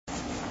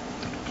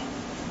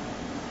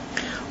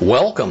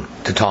Welcome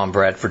to Tom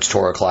Bradford's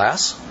Torah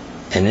class,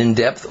 an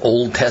in-depth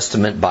Old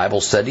Testament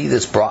Bible study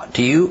that's brought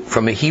to you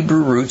from a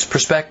Hebrew roots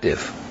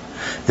perspective.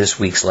 This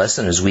week's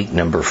lesson is week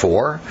number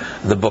 4,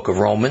 the book of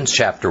Romans,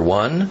 chapter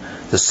 1,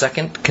 the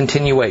second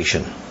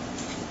continuation.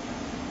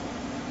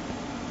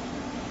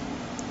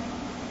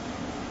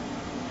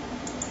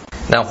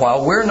 Now,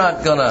 while we're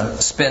not going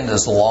to spend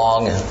as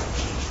long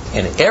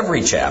in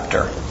every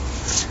chapter,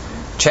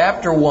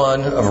 Chapter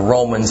 1 of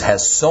Romans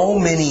has so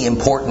many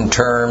important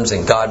terms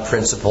and God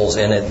principles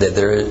in it that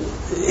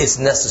it's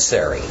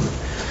necessary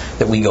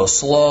that we go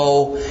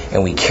slow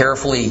and we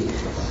carefully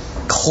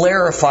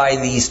clarify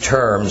these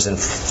terms and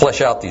flesh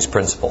out these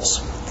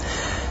principles.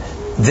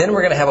 Then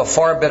we're going to have a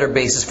far better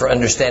basis for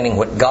understanding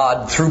what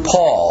God, through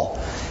Paul,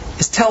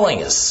 is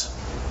telling us.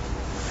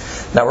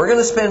 Now, we're going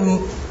to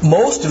spend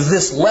most of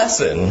this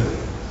lesson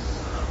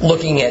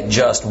looking at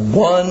just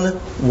one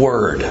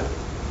word.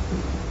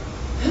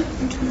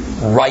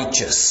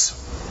 Righteous.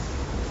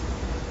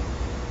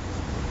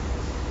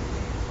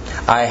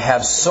 I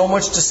have so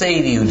much to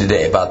say to you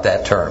today about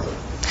that term.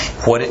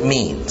 What it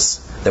means.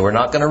 That we're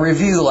not going to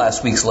review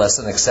last week's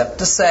lesson except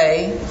to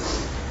say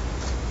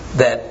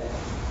that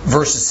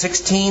verses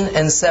 16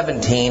 and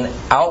 17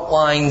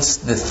 outlines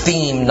the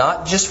theme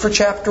not just for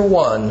chapter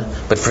 1,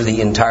 but for the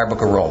entire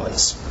book of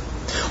Romans.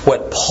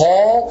 What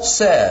Paul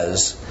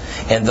says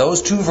in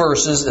those two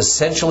verses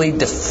essentially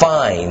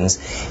defines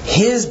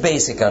his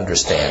basic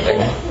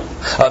understanding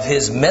of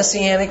his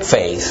messianic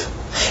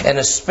faith, and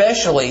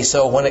especially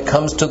so when it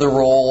comes to the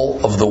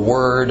role of the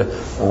word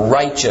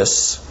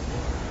righteous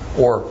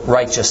or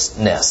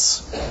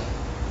righteousness.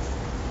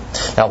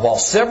 Now, while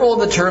several of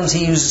the terms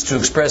he uses to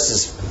express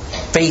his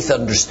faith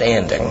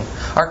understanding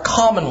are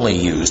commonly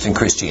used in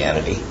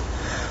Christianity,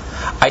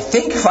 I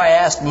think if I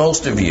asked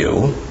most of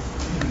you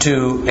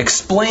to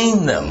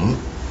explain them,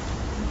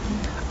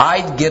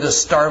 I'd get a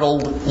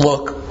startled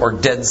look or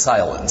dead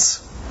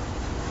silence.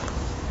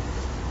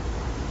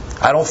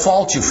 I don't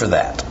fault you for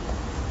that.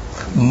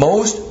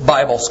 Most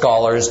Bible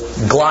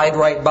scholars glide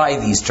right by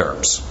these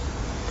terms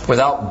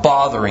without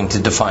bothering to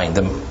define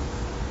them.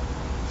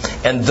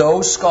 And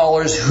those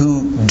scholars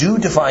who do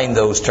define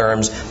those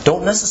terms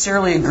don't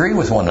necessarily agree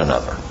with one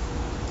another.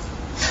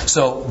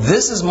 So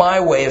this is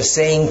my way of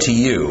saying to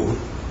you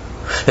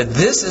that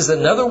this is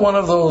another one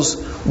of those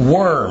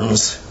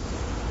worms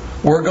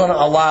we're going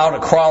to allow to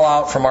crawl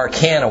out from our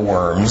can of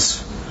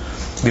worms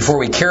before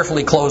we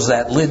carefully close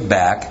that lid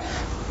back,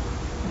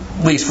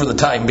 at least for the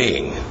time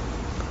being.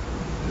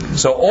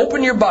 So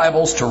open your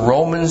Bibles to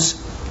Romans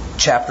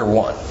chapter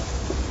 1.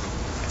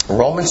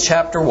 Romans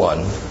chapter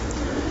 1,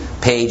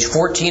 page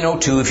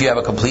 1402 if you have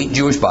a complete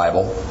Jewish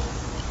Bible.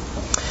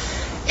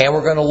 And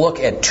we're going to look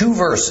at two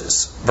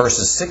verses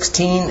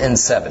 16 and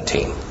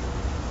 17.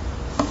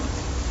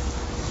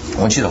 I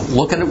want you to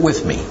look at it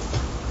with me.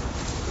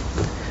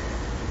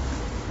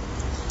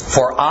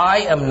 For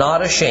I am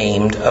not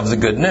ashamed of the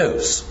good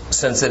news,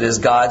 since it is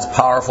God's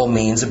powerful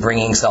means of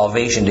bringing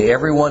salvation to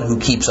everyone who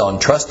keeps on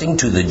trusting,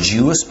 to the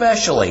Jew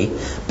especially,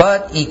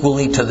 but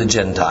equally to the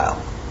Gentile.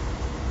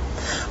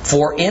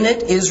 For in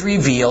it is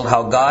revealed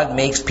how God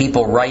makes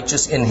people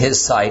righteous in His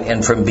sight,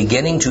 and from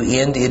beginning to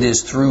end it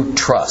is through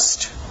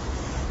trust.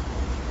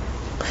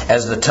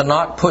 As the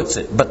Tanakh puts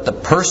it, but the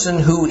person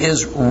who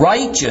is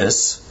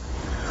righteous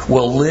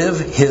will live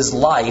his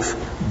life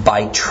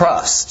by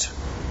trust.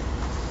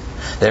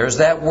 There's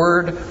that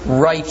word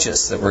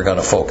righteous that we're going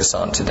to focus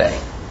on today.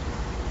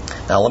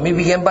 Now let me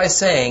begin by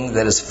saying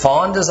that as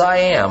fond as I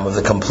am of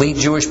the complete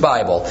Jewish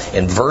Bible,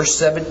 in verse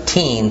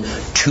 17,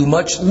 too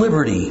much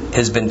liberty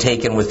has been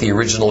taken with the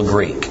original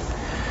Greek.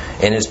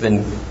 And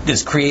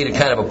it's created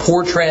kind of a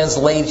poor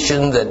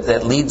translation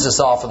that leads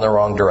us off in the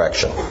wrong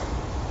direction.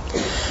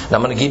 Now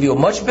I'm going to give you a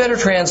much better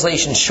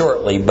translation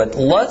shortly, but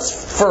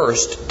let's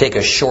first take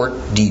a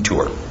short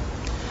detour.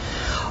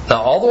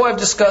 Now, although I've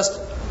discussed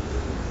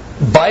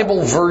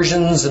Bible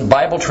versions and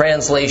Bible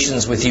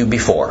translations with you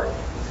before,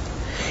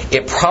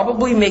 it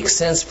probably makes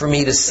sense for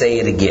me to say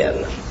it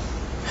again.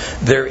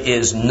 There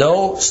is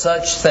no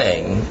such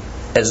thing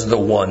as the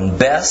one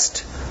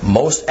best,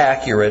 most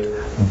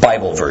accurate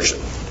Bible version.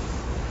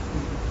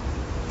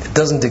 It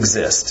doesn't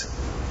exist.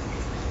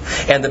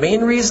 And the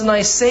main reason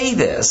I say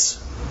this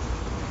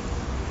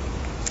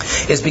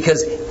is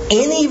because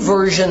any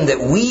version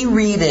that we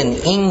read in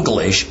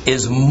English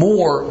is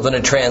more than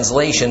a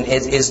translation.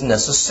 It is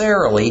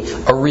necessarily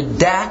a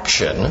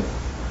redaction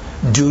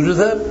due to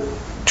the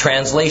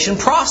translation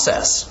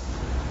process.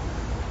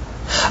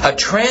 A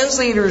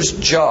translator's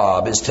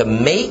job is to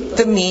make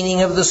the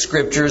meaning of the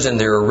Scriptures in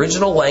their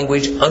original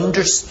language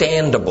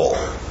understandable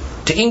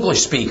to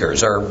English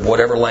speakers, or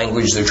whatever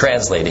language they're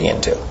translating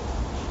into.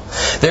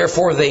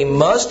 Therefore, they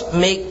must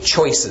make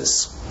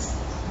choices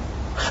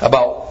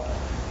about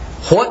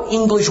what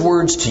English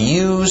words to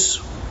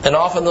use, and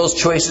often those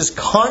choices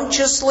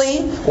consciously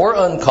or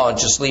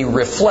unconsciously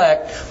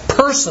reflect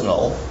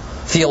personal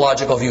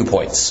theological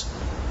viewpoints,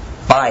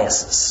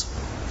 biases,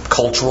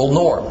 cultural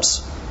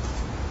norms.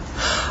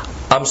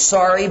 I'm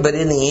sorry, but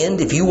in the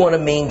end, if you want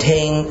to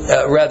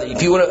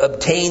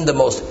obtain the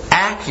most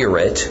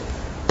accurate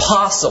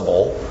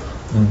possible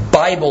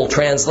Bible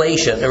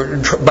translation,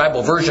 or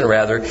Bible version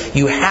rather,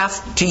 you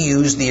have to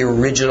use the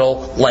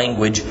original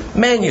language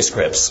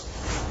manuscripts.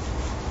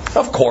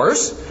 Of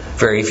course,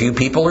 very few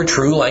people are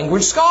true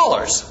language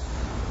scholars.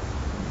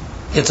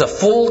 It's a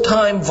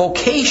full-time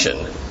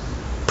vocation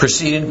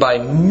preceded by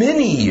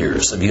many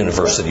years of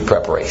university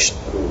preparation.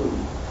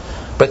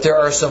 But there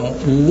are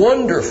some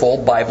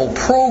wonderful Bible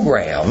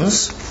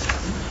programs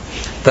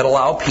that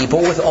allow people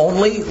with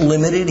only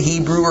limited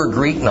Hebrew or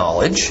Greek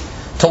knowledge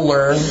to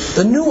learn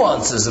the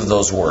nuances of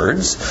those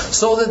words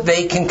so that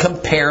they can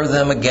compare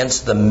them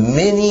against the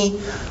many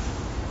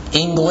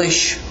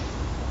English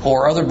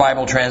or other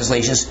Bible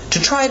translations to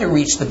try to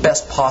reach the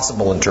best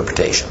possible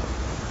interpretation.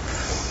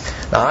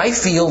 Now, I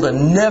field a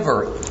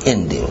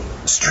never-ending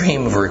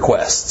stream of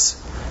requests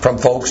from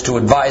folks to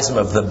advise them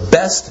of the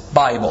best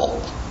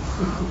Bible,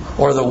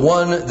 or the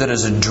one that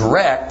is a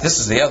direct, this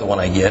is the other one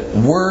I get,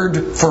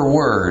 word for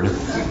word,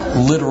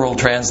 literal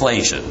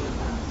translation.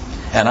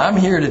 And I'm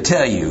here to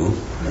tell you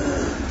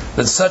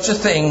that such a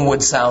thing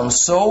would sound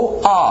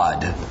so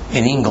odd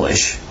in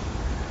English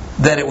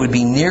that it would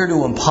be near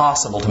to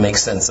impossible to make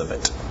sense of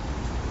it.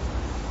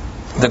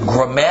 The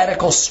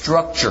grammatical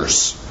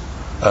structures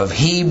of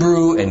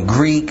Hebrew and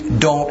Greek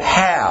don't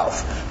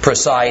have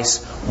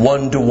precise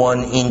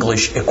one-to-one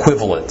English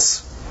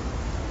equivalents.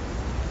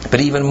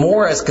 But even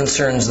more as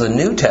concerns the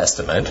New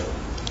Testament,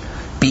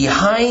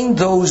 behind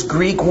those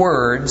Greek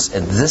words,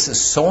 and this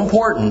is so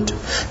important,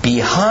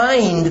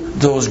 behind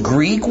those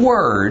Greek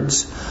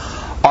words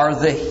are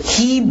the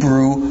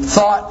Hebrew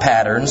thought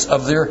patterns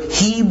of their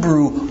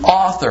Hebrew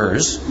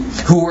authors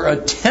who were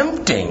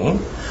attempting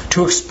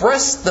to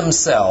express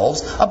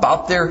themselves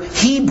about their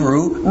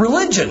Hebrew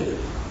religion.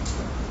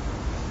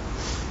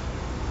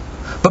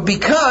 But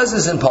because,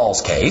 as in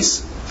Paul's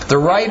case, the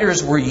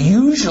writers were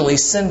usually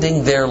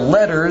sending their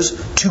letters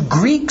to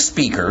Greek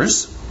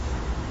speakers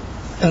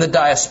in the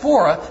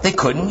diaspora, they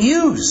couldn't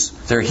use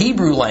their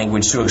Hebrew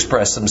language to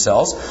express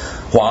themselves.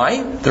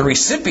 Why? The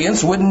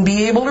recipients wouldn't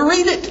be able to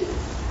read it.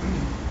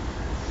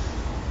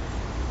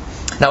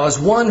 Now, as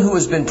one who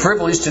has been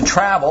privileged to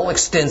travel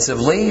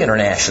extensively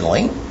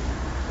internationally,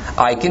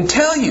 I can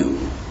tell you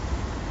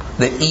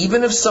that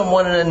even if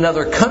someone in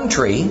another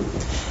country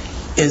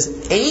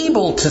is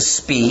able to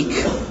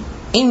speak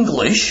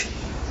English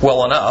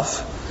well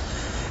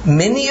enough,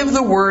 many of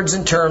the words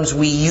and terms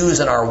we use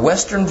in our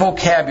Western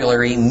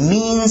vocabulary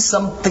mean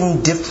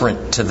something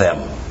different to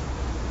them.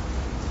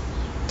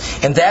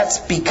 And that's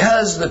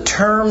because the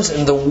terms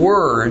and the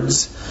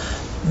words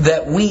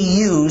that we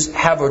use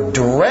have a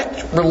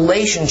direct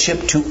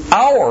relationship to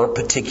our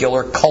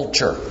particular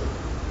culture.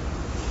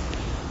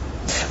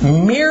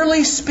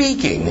 Merely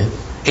speaking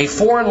a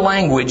foreign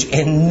language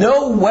in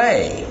no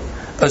way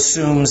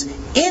assumes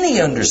any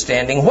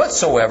understanding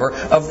whatsoever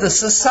of the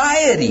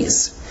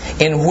societies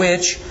in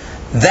which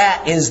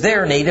that is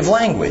their native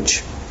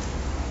language.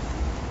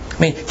 I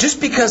mean,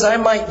 just because I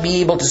might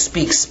be able to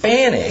speak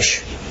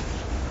Spanish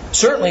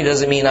certainly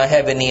doesn't mean I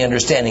have any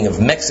understanding of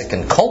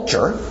Mexican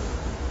culture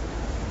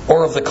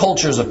or of the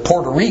cultures of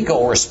Puerto Rico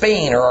or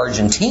Spain or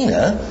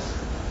Argentina.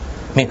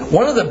 I mean,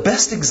 one of the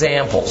best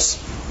examples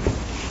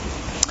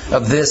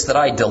of this that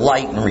I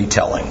delight in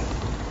retelling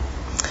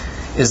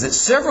is that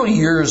several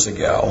years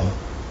ago,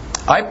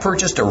 I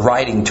purchased a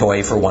writing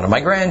toy for one of my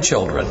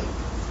grandchildren.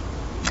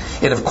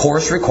 It, of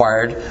course,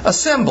 required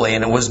assembly,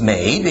 and it was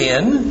made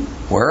in,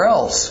 where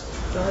else?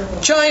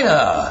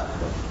 China.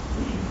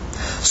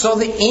 So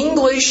the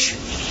English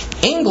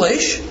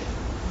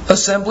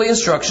assembly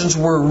instructions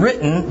were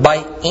written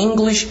by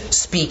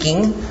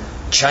English-speaking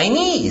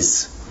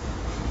Chinese.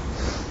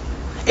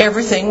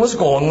 Everything was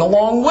going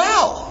along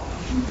well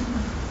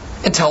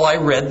until I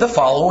read the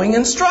following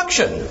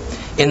instruction.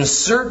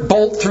 Insert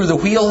bolt through the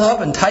wheel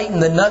hub and tighten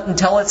the nut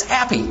until it's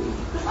happy.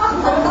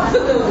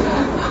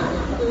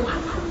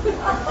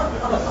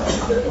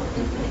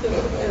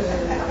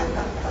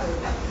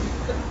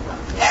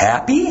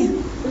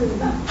 Happy?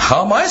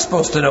 How am I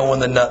supposed to know when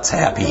the nut's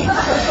happy?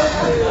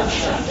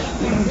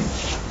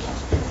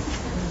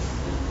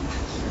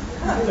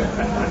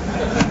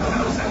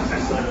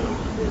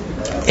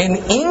 In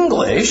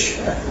English,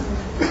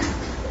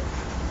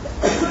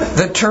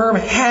 the term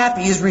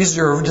happy is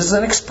reserved as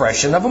an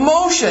expression of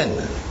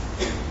emotion.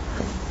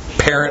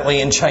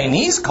 Apparently in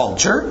Chinese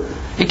culture,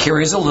 it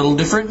carries a little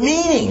different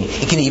meaning.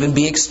 It can even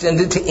be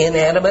extended to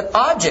inanimate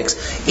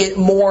objects. It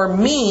more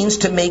means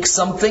to make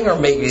something or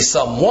maybe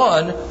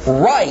someone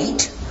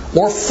right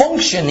or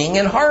functioning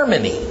in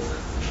harmony.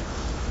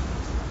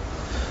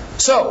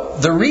 So,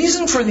 the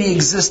reason for the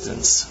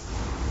existence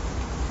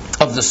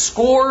of the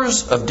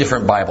scores of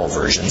different Bible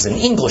versions in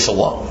English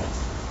alone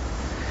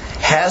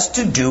has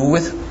to do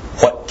with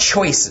what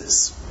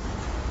choices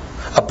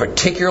a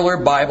particular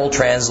Bible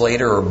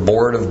translator or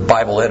board of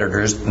Bible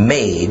editors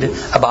made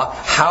about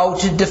how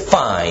to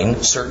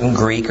define certain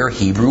Greek or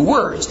Hebrew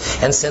words.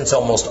 And since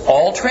almost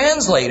all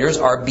translators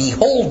are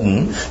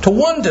beholden to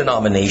one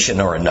denomination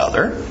or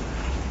another,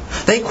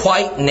 They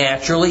quite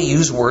naturally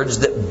use words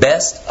that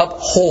best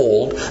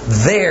uphold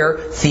their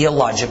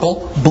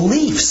theological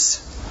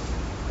beliefs.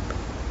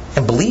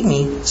 And believe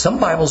me, some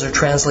Bibles are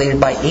translated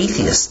by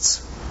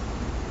atheists.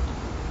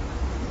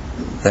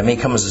 That may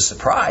come as a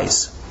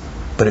surprise,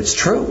 but it's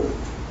true.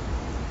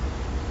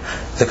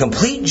 The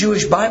complete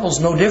Jewish Bible is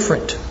no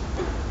different.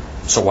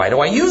 So why do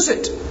I use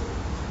it?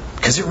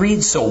 Because it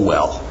reads so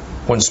well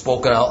when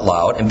spoken out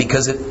loud, and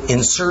because it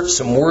inserts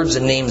some words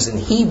and names in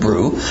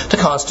Hebrew to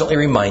constantly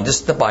remind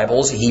us that the Bible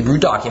is a Hebrew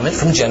document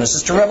from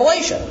Genesis to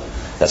Revelation.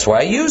 That's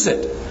why I use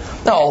it.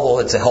 Now, although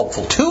it's a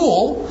helpful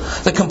tool,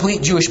 the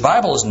complete Jewish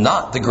Bible is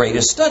not the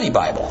greatest study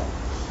Bible.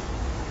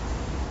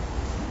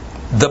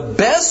 The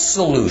best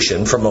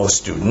solution for most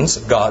students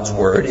of God's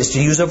Word is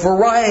to use a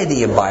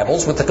variety of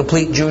Bibles, with the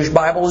complete Jewish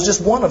Bible as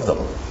just one of them.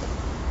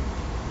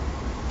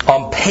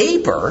 On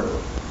paper,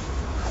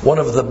 one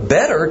of the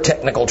better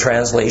technical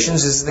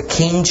translations is the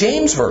King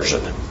James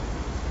Version.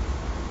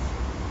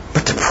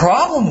 But the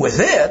problem with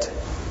it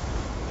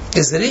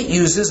is that it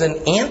uses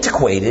an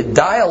antiquated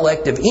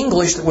dialect of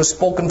English that was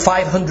spoken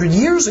 500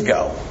 years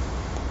ago.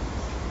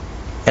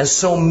 And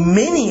so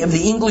many of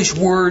the English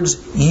words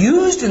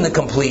used in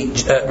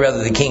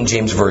the King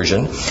James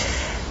Version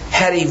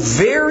had a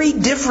very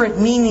different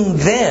meaning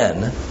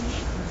then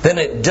than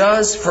it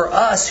does for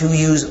us who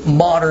use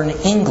modern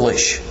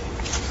English.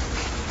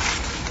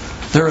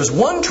 There is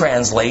one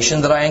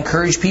translation that I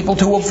encourage people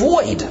to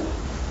avoid,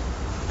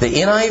 the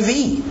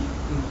NIV.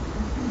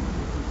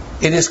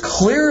 It is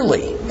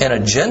clearly an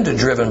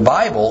agenda-driven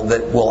Bible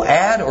that will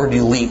add or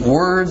delete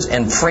words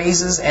and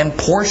phrases and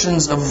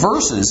portions of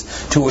verses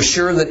to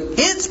assure that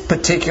its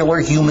particular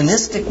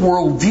humanistic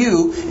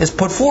worldview is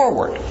put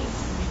forward.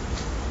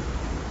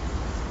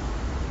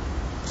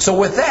 So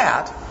with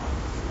that,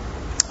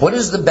 what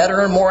is the better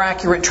and more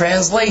accurate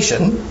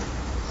translation?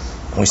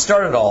 We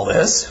started all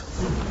this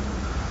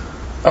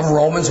of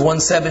Romans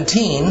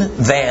 1:17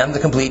 than the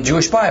complete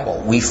Jewish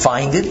Bible. We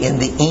find it in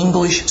the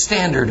English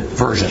Standard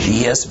Version,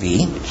 the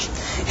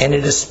ESV, and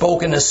it is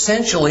spoken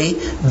essentially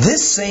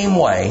this same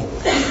way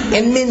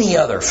in many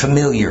other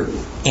familiar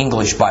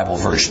English Bible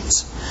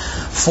versions.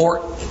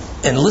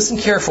 And listen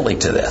carefully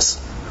to this,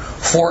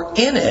 for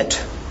in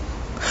it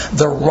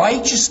the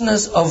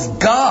righteousness of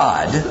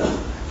God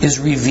is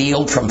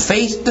revealed from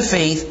faith to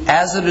faith,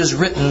 as it is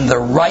written, the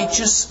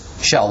righteous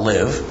shall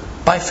live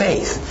by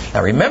faith.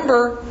 Now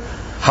remember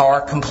how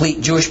our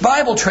complete Jewish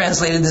Bible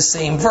translated the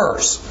same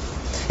verse.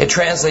 It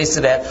translates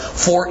to that,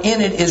 for in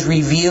it is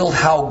revealed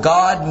how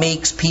God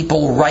makes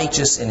people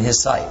righteous in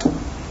His sight.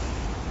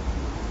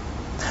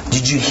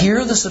 Did you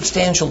hear the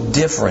substantial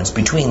difference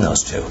between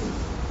those two?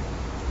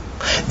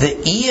 The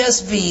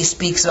ESV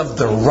speaks of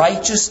the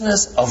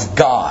righteousness of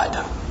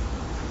God.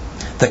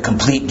 The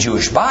complete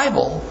Jewish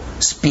Bible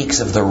speaks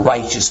of the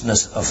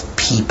righteousness of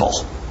people.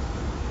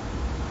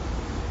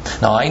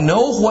 Now I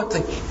know where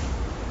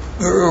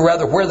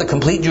the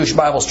complete Jewish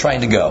Bible is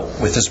trying to go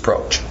with this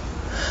approach.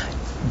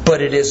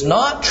 But it is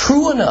not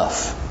true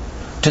enough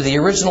to the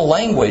original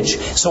language,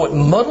 so it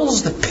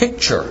muddles the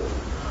picture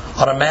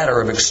on a matter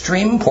of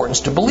extreme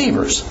importance to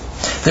believers.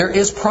 There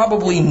is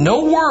probably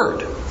no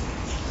word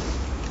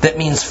that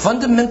means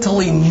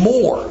fundamentally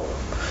more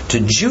to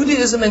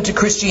Judaism and to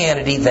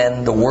Christianity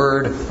than the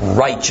word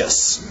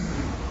righteous.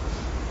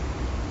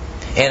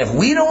 And if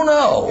we don't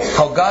know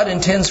how God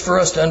intends for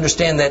us to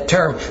understand that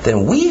term,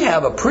 then we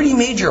have a pretty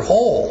major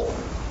hole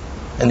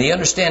in the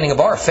understanding of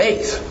our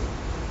faith,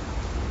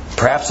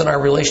 perhaps in our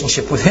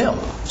relationship with Him.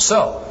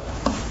 So,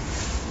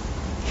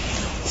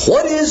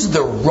 what is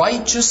the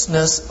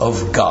righteousness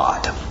of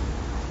God?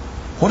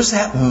 What does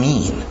that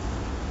mean?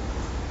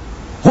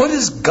 What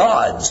is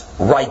God's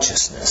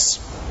righteousness?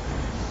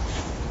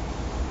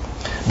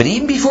 But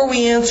even before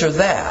we answer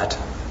that,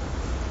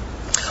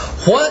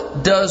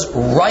 what does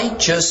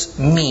righteous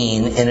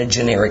mean in a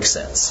generic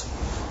sense?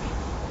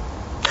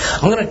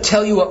 I'm going to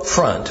tell you up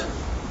front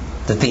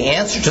that the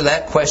answer to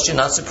that question,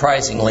 not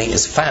surprisingly,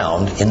 is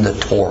found in the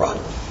Torah.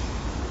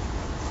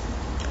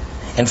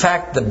 In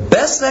fact, the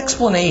best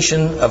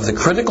explanation of the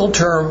critical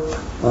term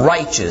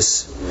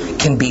righteous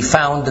can be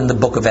found in the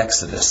book of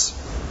Exodus.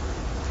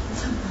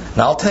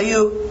 Now I'll tell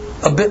you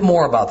a bit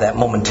more about that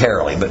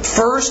momentarily. But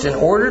first, in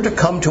order to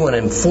come to an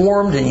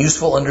informed and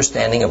useful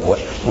understanding of what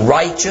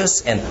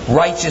righteous and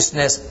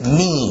righteousness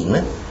mean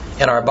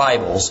in our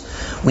Bibles,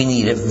 we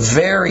need a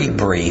very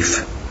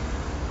brief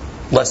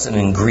lesson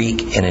in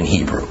Greek and in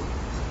Hebrew.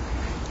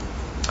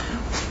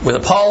 With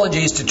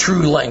apologies to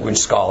true language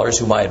scholars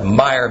whom I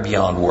admire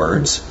beyond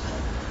words,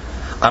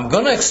 I'm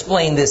going to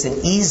explain this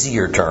in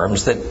easier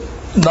terms that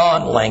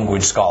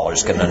non-language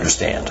scholars can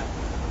understand.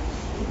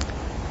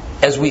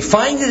 As we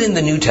find it in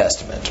the New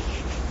Testament,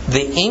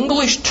 the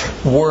English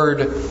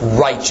word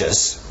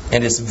righteous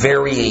and its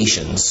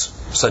variations,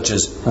 such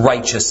as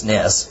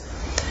righteousness,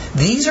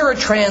 these are a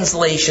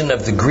translation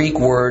of the Greek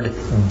word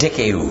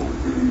dikeu.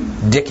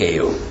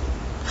 Dikeu.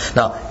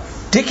 Now,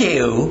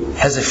 dikeu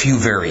has a few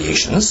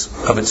variations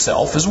of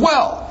itself as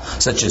well,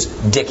 such as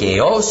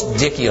dikeos,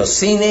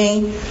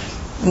 dikeosine,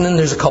 and then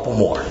there's a couple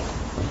more.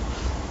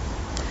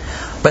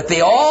 But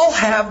they all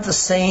have the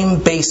same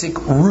basic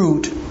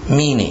root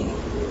meaning.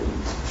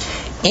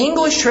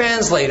 English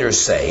translators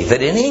say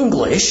that in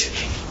English,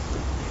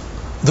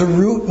 the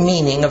root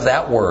meaning of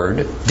that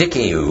word,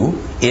 dikeu,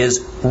 is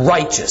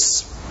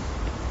righteous.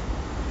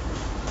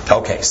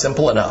 Okay,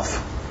 simple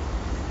enough.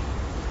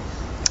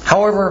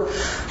 However,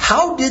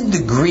 how did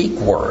the Greek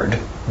word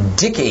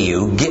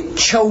dikeu get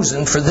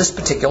chosen for this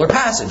particular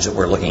passage that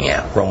we're looking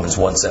at, Romans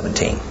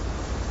 1:17?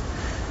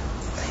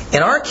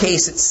 In our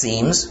case, it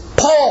seems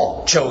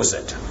Paul chose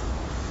it.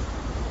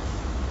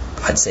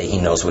 I'd say he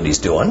knows what he's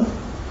doing.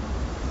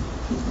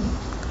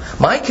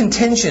 My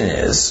contention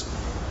is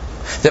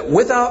that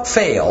without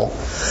fail,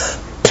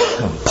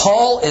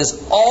 Paul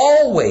is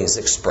always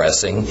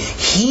expressing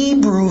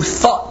Hebrew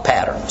thought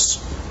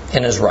patterns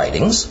in his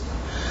writings.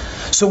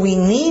 So we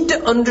need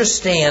to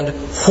understand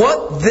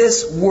what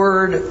this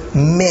word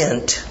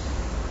meant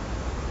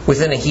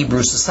within a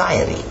Hebrew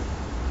society.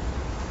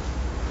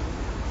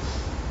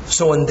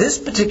 So in this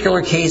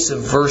particular case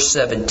of verse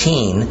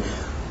 17,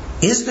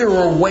 is there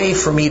a way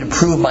for me to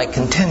prove my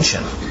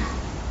contention?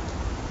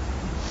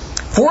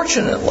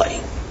 Fortunately,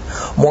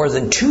 more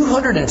than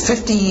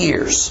 250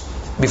 years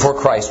before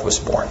Christ was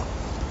born,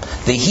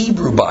 the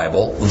Hebrew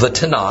Bible, the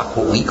Tanakh,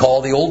 what we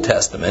call the Old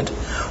Testament,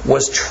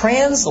 was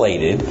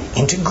translated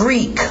into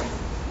Greek.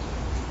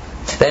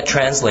 That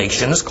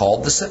translation is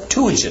called the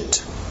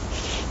Septuagint.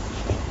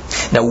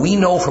 Now we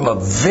know from a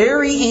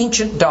very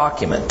ancient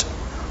document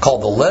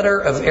called the Letter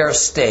of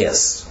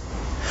Aristeas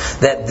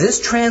that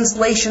this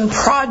translation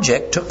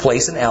project took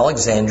place in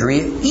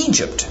Alexandria,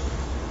 Egypt,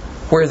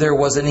 where there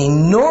was an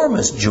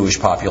enormous Jewish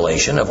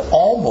population of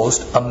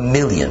almost 1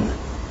 million.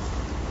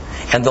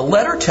 And the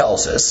letter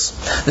tells us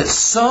that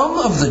some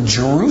of the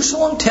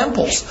Jerusalem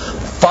temple's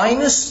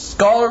finest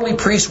scholarly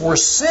priests were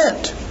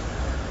sent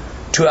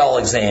to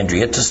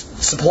Alexandria to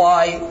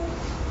supply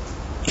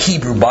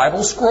Hebrew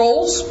Bible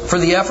scrolls for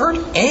the effort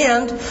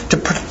and to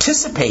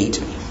participate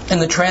in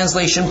the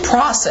translation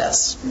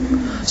process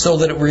so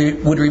that it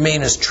would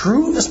remain as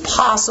true as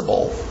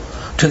possible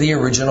to the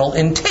original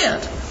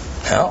intent.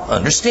 Now,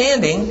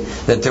 understanding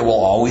that there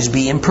will always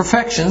be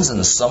imperfections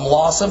and some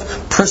loss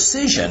of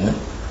precision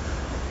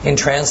in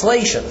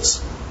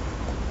translations.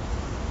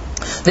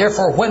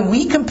 Therefore, when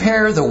we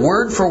compare the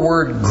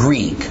word-for-word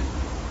Greek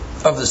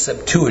of the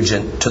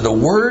Septuagint to the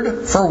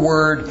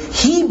word-for-word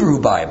Hebrew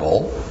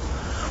Bible,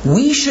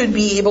 we should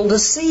be able to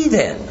see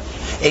then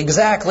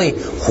exactly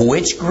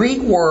which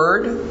Greek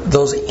word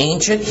those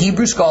ancient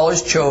Hebrew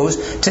scholars chose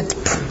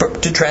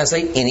to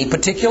translate any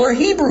particular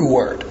Hebrew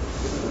word.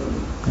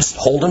 Just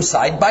hold them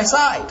side by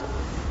side.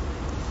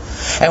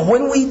 And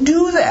when we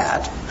do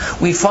that,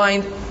 we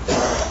find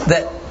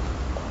that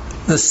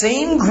the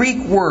same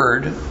Greek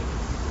word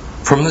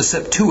from the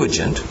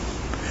Septuagint,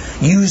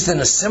 used in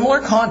a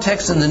similar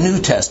context in the New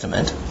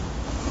Testament,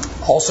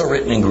 also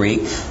written in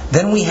Greek,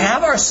 then we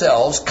have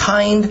ourselves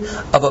kind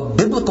of a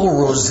biblical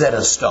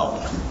Rosetta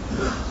Stone.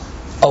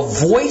 A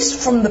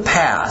voice from the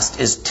past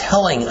is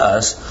telling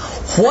us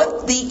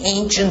what the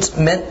ancients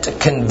meant to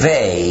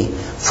convey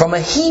from a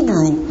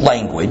Hebrew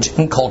language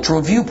and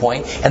cultural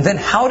viewpoint, and then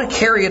how to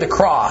carry it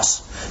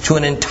across to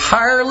an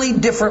entirely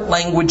different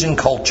language and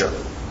culture.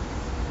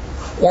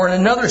 Or in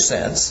another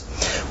sense,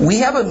 we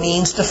have a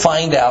means to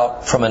find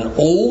out from an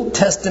Old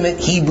Testament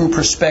Hebrew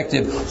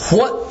perspective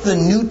what the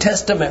New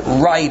Testament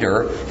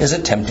writer is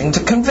attempting to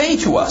convey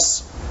to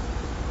us.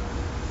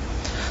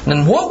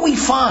 And what we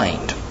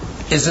find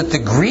is that the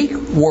Greek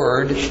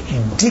word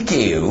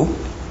dikeu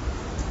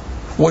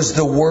was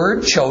the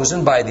word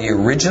chosen by the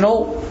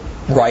original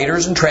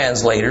writers and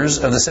translators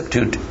of the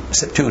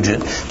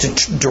Septuagint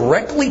to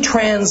directly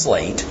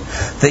translate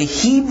the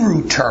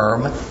Hebrew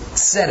term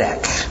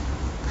tzedek.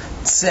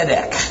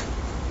 Tzedek.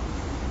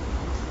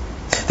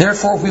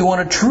 Therefore, if we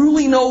want to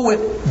truly know what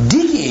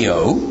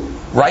dikeo,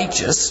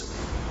 righteous,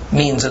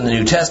 means in the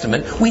New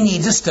Testament, we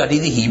need to study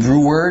the Hebrew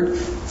word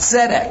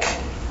tzedek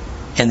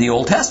in the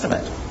Old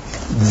Testament.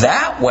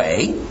 That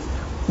way,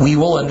 we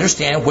will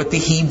understand what the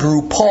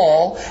Hebrew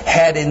Paul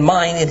had in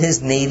mind in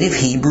his native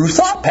Hebrew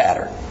thought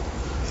pattern.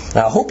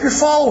 Now, I hope you're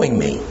following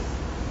me,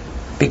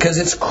 because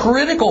it's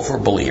critical for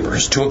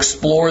believers to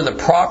explore the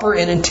proper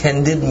and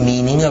intended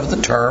meaning of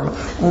the term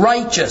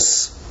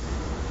righteous.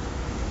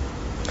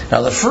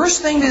 Now, the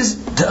first thing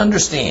to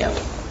understand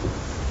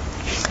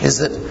is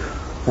that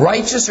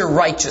righteous or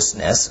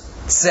righteousness,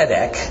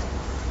 tzedek,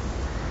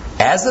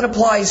 as it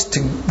applies to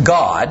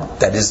God,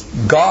 that is,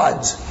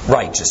 God's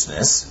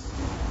righteousness,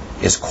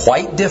 is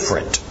quite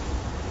different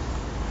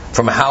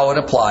from how it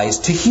applies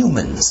to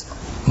humans.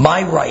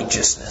 My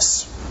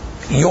righteousness,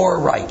 your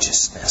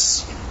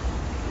righteousness.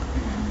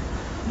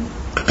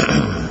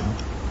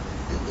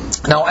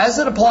 Now, as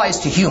it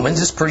applies to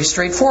humans, it's pretty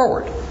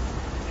straightforward.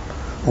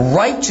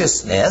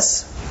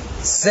 Righteousness,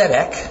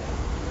 tzedek,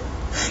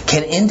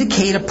 can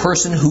indicate a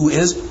person who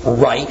is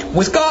right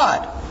with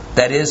God.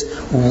 That is,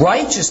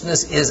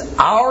 righteousness is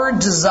our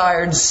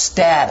desired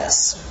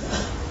status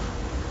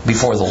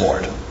before the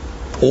Lord.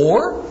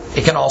 Or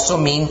it can also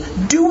mean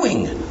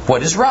doing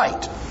what is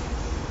right.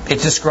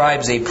 It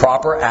describes a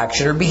proper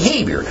action or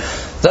behavior.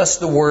 Thus,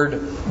 the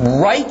word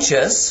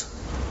righteous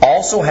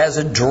also has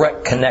a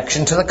direct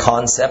connection to the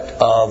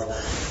concept of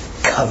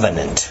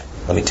covenant.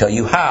 Let me tell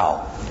you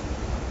how.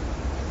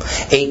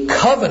 A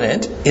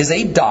covenant is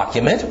a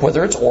document,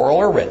 whether it's oral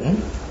or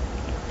written,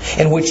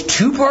 in which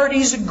two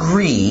parties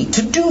agree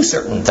to do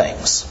certain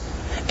things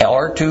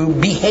or to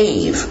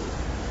behave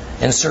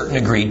in certain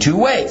agreed to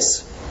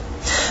ways.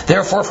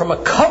 Therefore, from a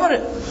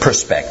covenant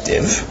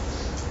perspective,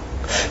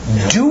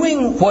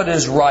 doing what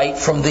is right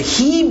from the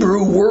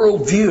Hebrew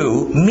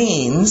worldview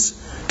means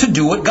to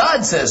do what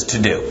God says to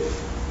do.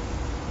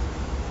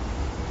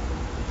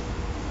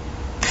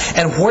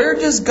 And where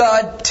does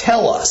God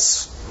tell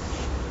us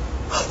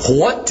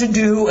what to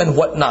do and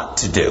what not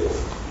to do?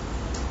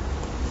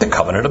 The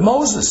covenant of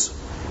Moses,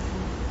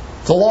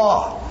 the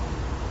law.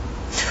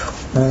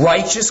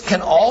 Righteous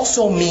can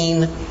also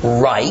mean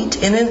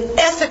right in an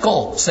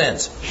ethical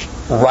sense.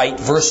 Right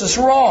versus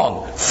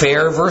wrong,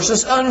 fair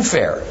versus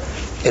unfair,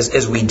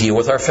 as we deal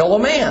with our fellow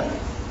man.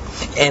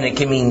 And it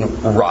can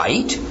mean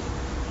right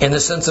in the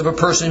sense of a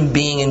person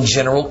being in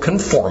general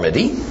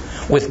conformity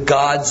with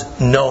God's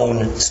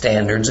known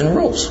standards and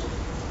rules.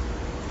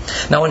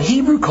 Now, in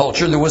Hebrew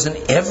culture, there was an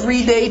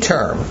everyday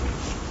term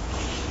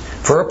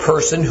for a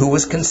person who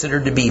was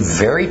considered to be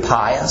very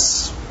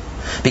pious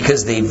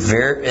because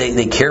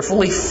they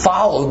carefully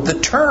followed the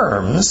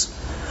terms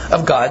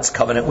of God's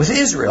covenant with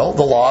Israel,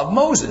 the law of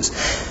Moses.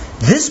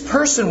 This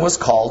person was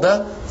called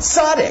a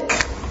tzaddik,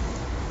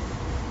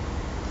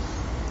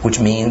 which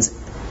means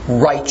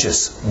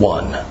righteous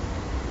one.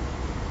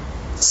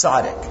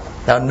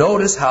 Tzaddik. Now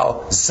notice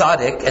how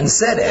tzaddik and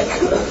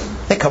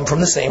tzedek, they come from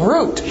the same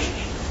root.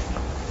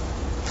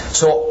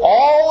 So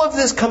all of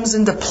this comes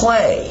into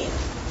play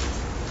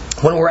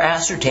when we're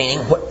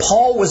ascertaining what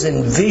Paul was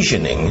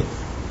envisioning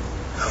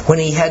when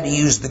he had to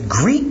use the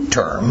Greek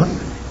term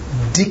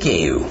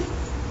dikeu,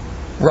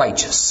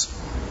 righteous.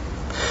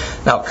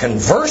 Now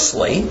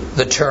conversely,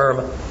 the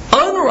term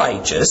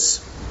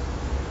unrighteous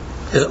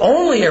is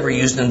only ever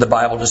used in the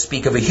Bible to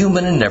speak of a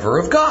human and never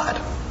of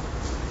God.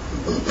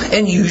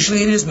 And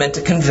usually it is meant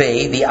to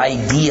convey the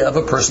idea of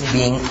a person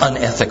being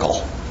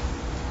unethical.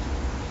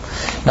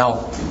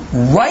 Now,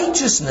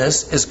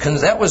 righteousness as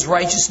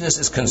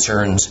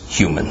concerns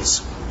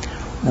humans.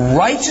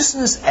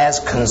 Righteousness as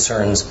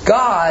concerns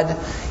God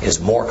is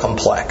more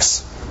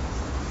complex.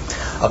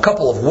 A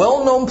couple of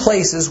well-known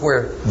places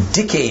where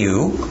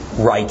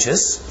dikeu,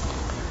 righteous,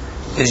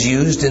 is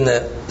used in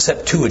the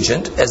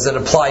Septuagint as it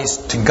applies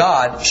to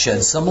God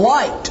shed some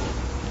light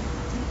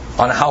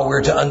on how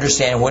we're to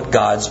understand what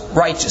God's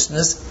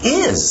righteousness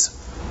is.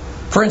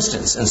 For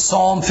instance, in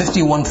Psalm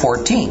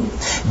 51:14,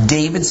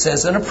 David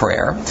says in a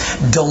prayer,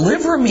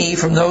 "Deliver me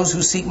from those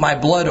who seek my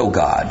blood, O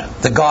God,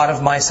 the God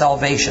of my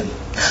salvation.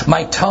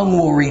 My tongue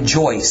will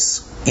rejoice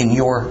in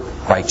your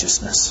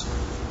righteousness."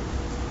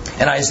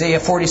 In Isaiah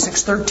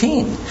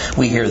 46:13,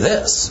 we hear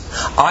this,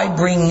 "I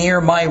bring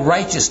near my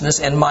righteousness,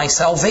 and my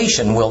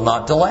salvation will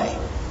not delay."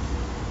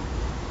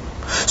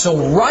 So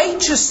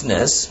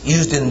righteousness,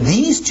 used in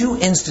these two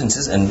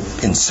instances, and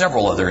in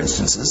several other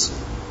instances,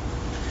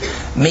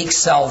 makes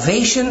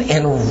salvation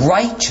and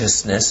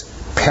righteousness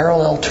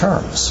parallel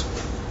terms.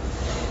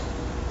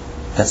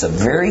 That's a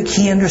very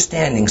key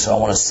understanding, so I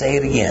want to say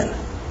it again.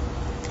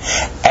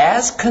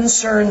 As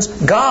concerns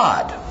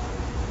God,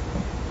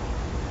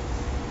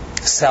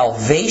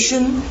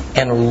 salvation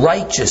and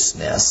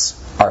righteousness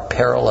are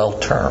parallel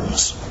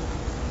terms.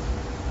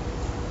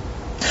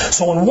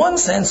 So in one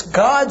sense,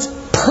 God's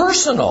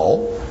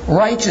personal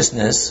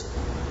righteousness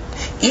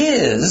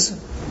is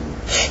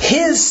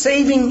His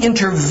saving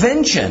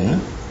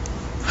intervention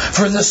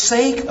for the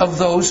sake of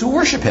those who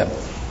worship Him.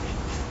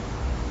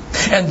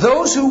 And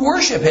those who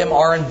worship Him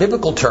are, in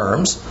biblical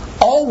terms,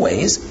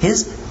 always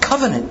His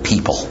covenant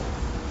people.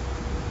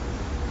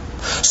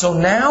 So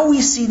now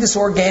we see this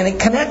organic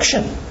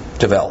connection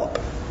develop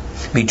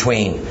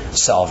between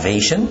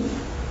salvation,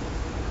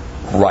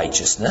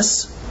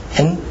 righteousness,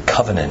 and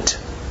covenant.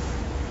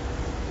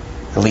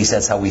 At least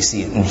that's how we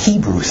see it in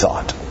Hebrew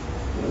thought.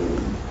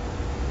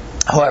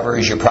 However,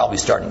 as you're probably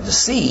starting to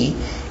see,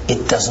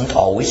 it doesn't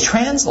always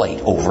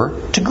translate over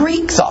to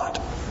Greek thought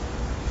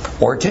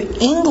or to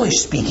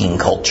English-speaking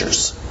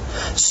cultures.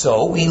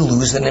 So we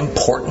lose an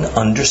important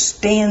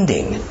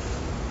understanding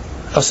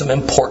of some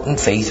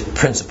important faith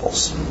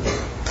principles.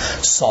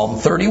 Psalm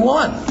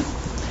 31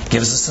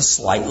 gives us a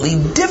slightly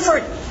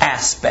different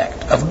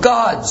aspect of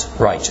God's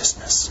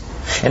righteousness.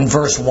 In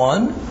verse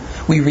 1,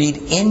 we read,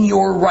 "In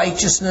your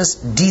righteousness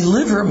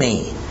deliver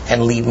me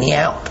and lead me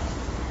out."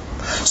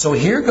 So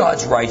here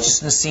God's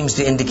righteousness seems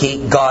to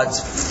indicate God's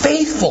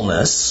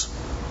faithfulness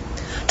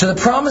to the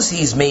promise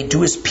He's made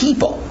to His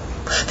people,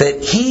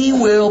 that He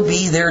will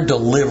be their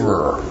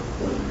deliverer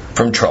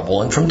from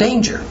trouble and from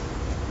danger.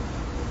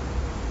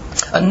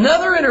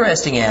 Another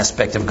interesting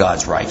aspect of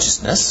God's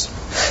righteousness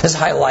is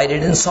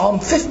highlighted in Psalm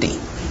 50.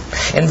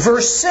 In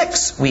verse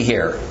 6 we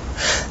hear,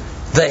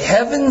 "The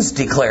heavens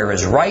declare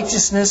His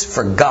righteousness,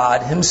 for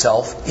God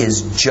Himself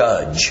is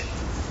judge.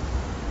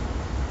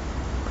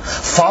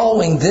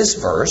 Following this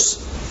verse,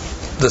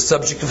 the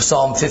subject of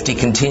Psalm 50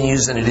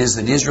 continues, and it is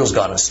that Israel's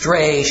gone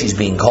astray. She's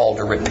being called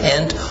to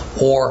repent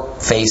or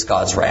face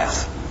God's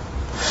wrath.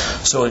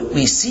 So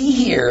we see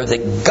here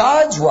that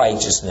God's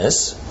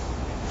righteousness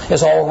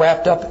is all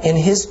wrapped up in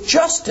His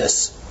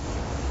justice,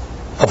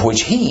 of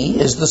which He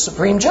is the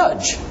supreme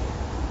judge.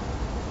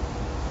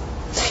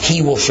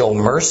 He will show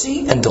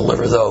mercy and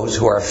deliver those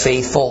who are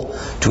faithful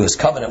to His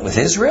covenant with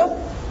Israel,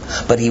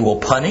 but He will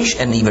punish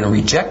and even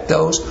reject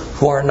those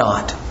who are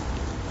not.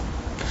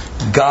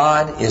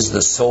 God is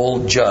the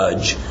sole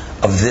judge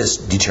of this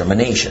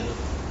determination.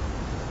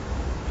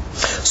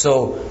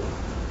 So,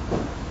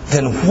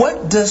 then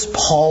what does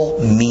Paul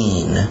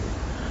mean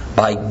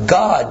by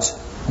God's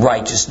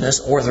righteousness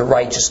or the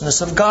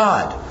righteousness of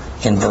God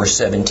in verse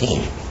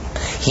 17?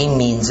 He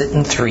means it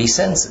in three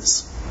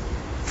senses.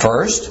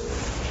 First,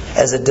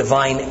 as a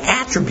divine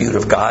attribute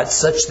of God,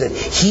 such that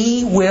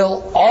He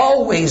will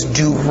always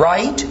do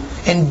right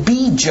and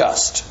be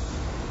just.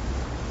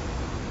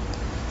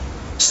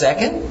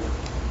 Second,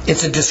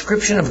 it's a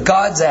description of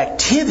God's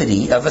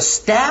activity of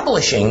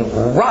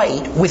establishing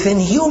right within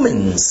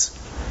humans,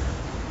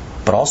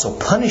 but also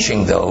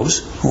punishing those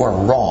who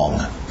are wrong.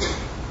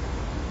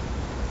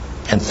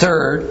 And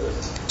third,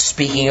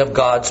 speaking of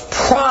God's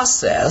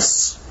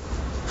process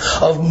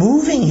of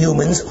moving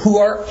humans who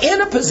are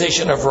in a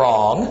position of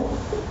wrong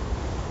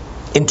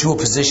into a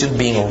position of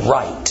being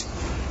right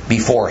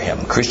before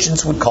Him.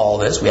 Christians would call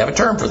this, we have a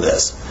term for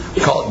this,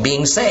 we call it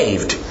being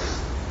saved.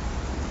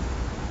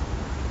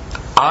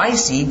 I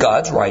see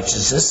God's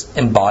righteousness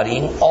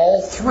embodying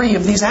all three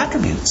of these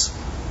attributes.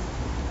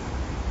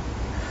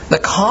 The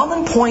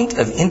common point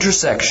of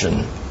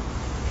intersection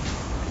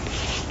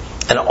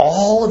in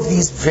all of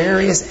these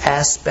various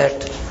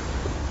aspects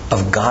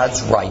of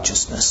God's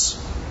righteousness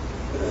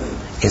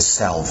is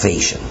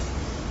salvation.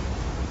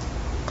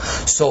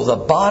 So the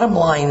bottom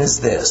line is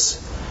this.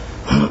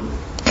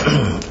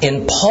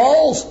 In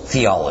Paul's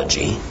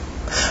theology,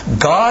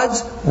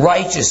 God's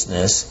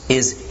righteousness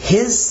is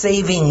His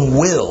saving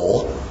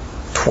will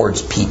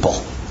towards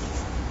people.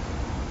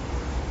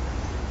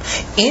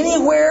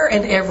 Anywhere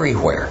and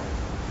everywhere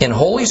in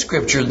Holy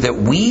Scripture that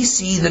we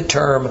see the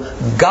term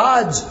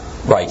God's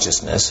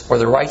righteousness or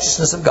the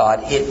righteousness of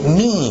God, it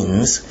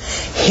means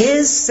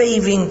His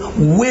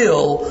saving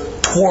will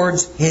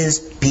towards His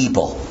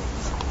people.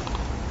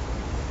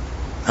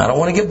 I don't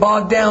want to get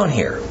bogged down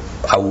here.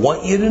 I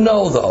want you to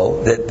know,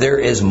 though, that there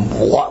is a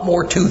lot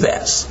more to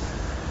this.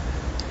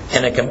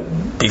 And it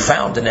can be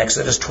found in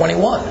Exodus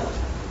 21.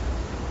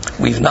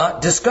 We've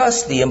not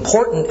discussed the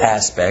important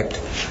aspect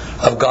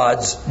of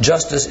God's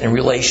justice in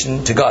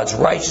relation to God's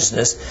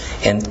righteousness,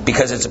 and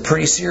because it's a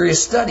pretty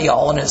serious study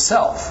all in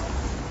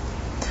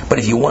itself. But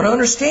if you want to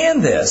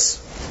understand this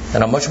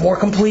in a much more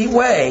complete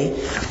way,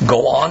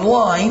 go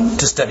online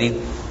to study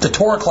the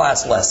Torah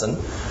class lesson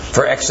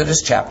for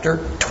Exodus chapter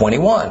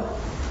 21.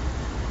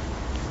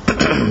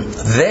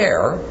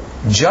 There,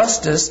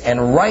 justice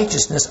and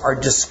righteousness are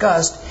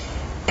discussed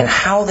and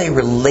how they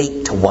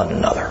relate to one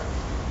another.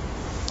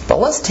 But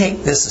let's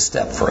take this a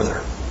step further.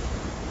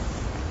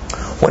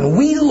 When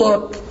we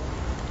look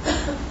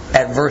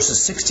at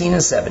verses 16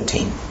 and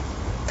 17,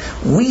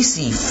 we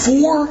see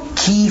four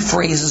key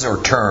phrases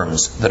or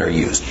terms that are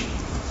used.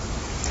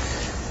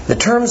 The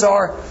terms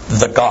are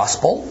the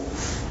gospel,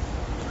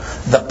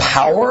 the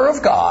power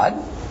of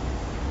God,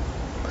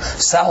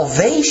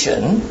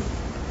 salvation,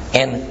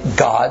 and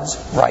God's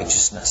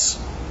righteousness.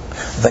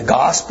 The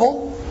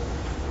gospel,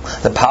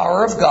 the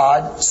power of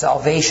God,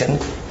 salvation,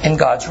 and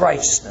God's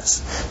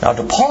righteousness. Now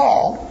to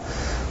Paul,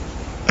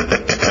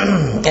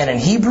 and in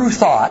Hebrew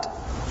thought,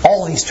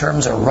 all these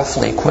terms are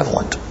roughly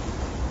equivalent.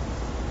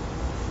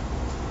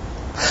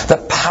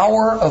 The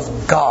power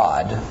of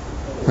God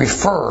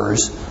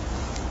refers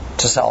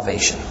to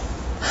salvation.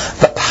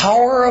 The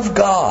power of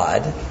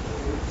God,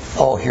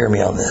 hear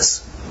me on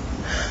this.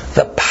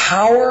 The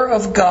power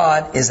of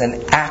God is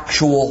an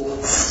actual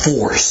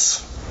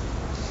force.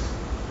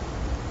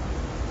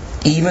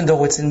 Even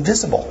though it's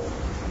invisible.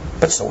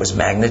 But so is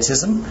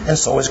magnetism and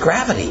so is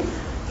gravity.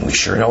 We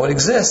sure know it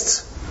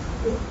exists.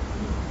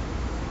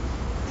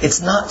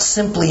 It's not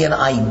simply an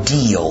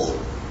ideal.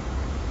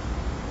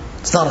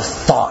 It's not a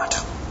thought.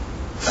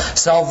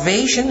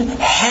 Salvation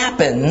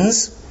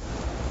happens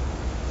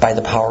by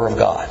the power of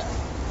God.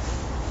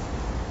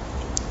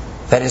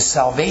 That is,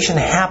 salvation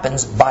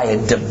happens by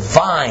a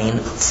divine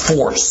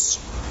force.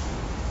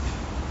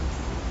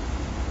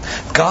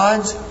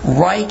 God's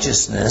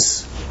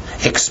righteousness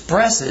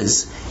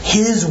expresses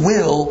His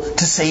will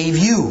to save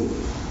you.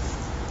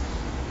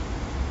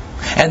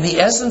 And the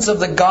essence of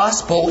the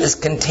gospel is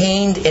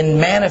contained and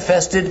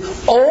manifested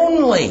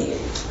only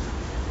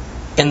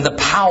in the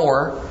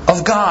power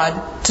of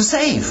God to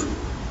save.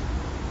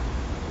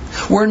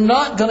 We're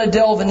not going to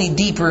delve any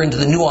deeper into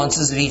the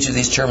nuances of each of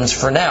these terms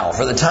for now.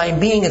 For the time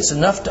being, it's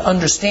enough to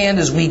understand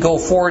as we go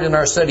forward in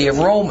our study of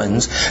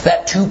Romans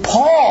that to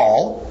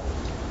Paul,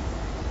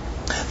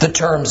 the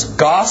terms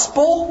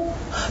gospel,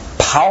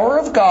 power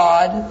of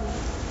God,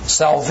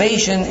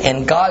 salvation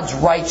and God's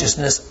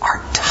righteousness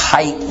are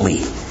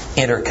tightly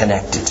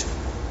interconnected.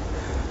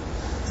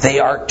 They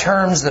are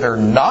terms that are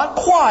not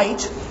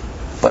quite,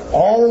 but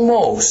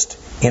almost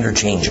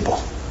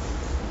interchangeable.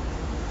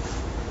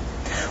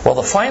 Well,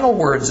 the final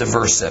words of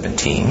verse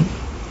 17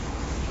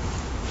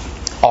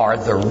 are,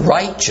 the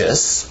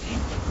righteous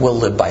will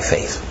live by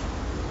faith.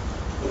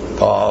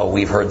 Oh,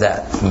 we've heard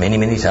that many,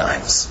 many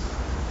times.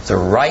 The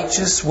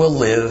righteous will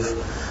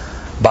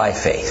live by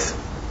faith.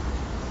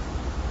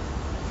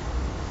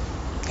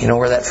 You know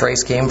where that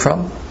phrase came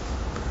from?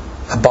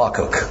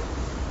 Habakkuk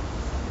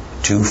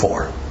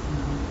 2:4.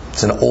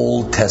 It's an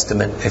Old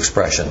Testament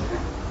expression.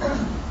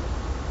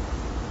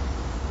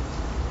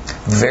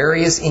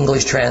 Various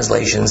English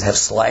translations have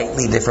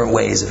slightly different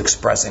ways of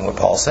expressing what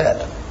Paul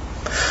said.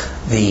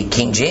 The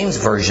King James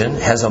Version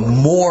has a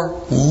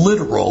more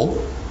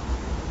literal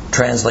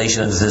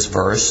translation of this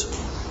verse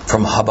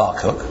from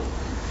Habakkuk,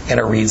 and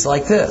it reads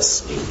like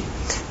this: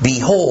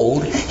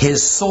 Behold,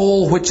 his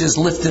soul which is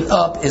lifted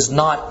up is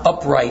not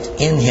upright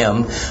in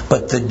him,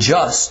 but the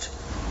just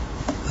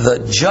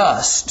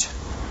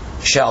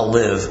shall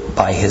live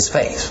by his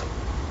faith.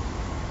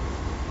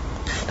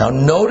 Now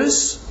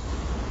notice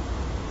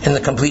in the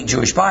Complete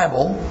Jewish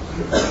Bible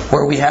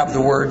where we have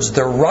the words,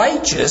 the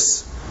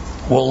righteous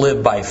will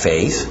live by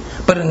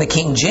faith, but in the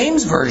King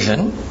James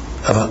Version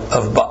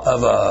of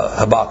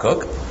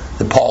Habakkuk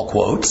that Paul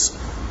quotes,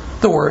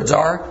 the words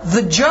are,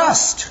 the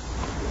just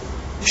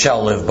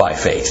shall live by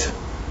faith.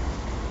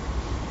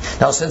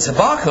 Now, since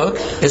Habakkuk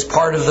is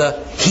part of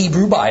the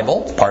Hebrew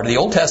Bible, part of the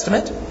Old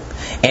Testament,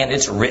 and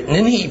it's written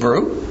in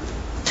Hebrew,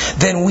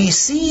 then we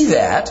see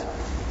that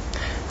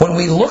when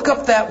we look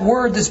up that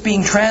word that's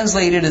being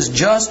translated as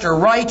just or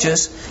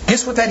righteous,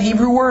 guess what that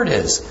Hebrew word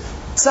is?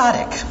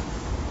 Tzaddik.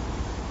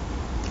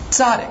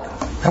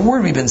 Tzaddik. That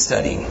word we've been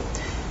studying.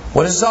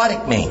 What does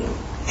tzaddik mean?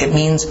 It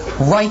means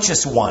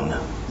righteous one.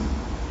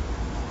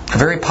 A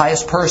very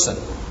pious person.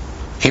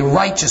 A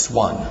righteous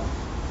one.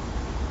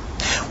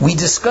 We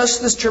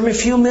discussed this term a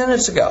few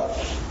minutes ago.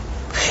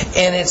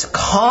 And it's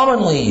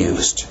commonly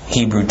used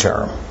Hebrew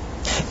term.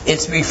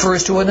 It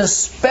refers to an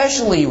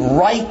especially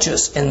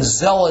righteous and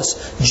zealous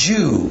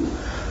Jew.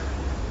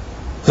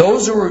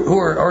 Those who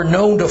are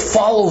known to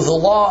follow the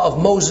law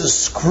of Moses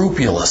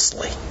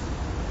scrupulously.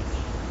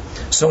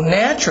 So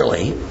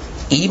naturally,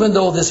 even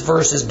though this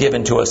verse is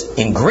given to us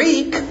in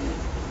Greek,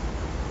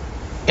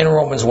 in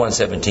Romans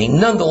 1:17,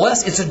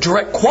 nonetheless, it's a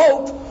direct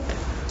quote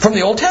from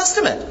the Old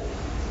Testament.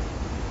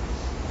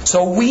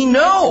 So we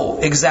know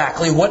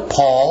exactly what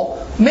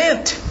Paul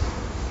meant.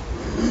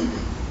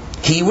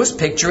 He was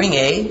picturing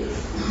a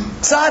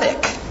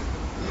tzaddik,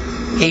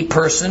 a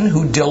person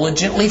who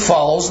diligently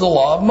follows the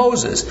law of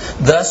Moses.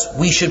 Thus,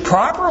 we should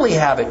properly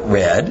have it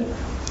read,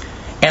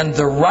 and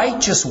the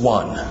righteous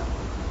one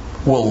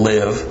will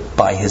live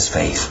by his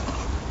faith.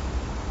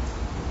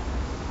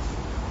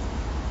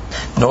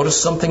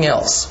 Notice something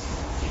else.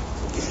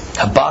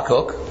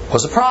 Habakkuk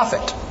was a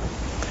prophet.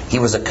 He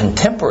was a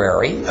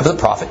contemporary of the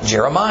prophet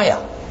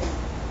Jeremiah.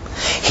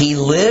 He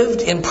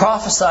lived and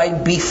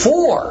prophesied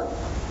before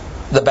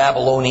the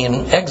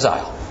Babylonian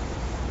exile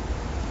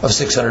of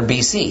 600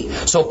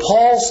 BC. So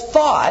Paul's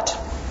thought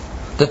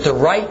that the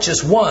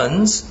righteous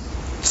ones,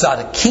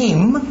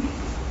 tzaddikim,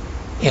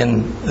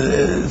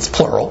 it's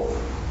plural,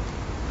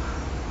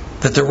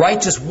 that the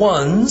righteous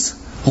ones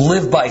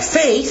live by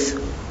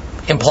faith,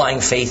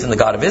 implying faith in the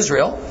God of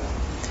Israel,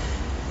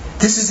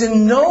 this is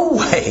in no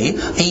way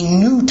a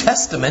New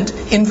Testament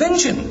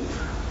invention.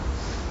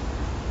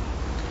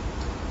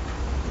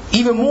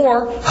 Even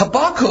more,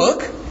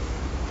 Habakkuk,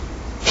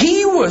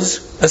 he was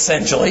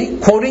essentially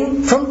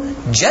quoting from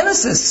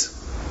Genesis,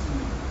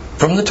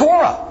 from the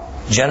Torah.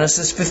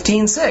 Genesis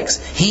 15:6.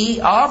 He,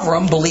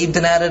 Avram, believed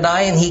in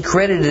Adonai and he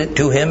credited it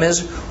to him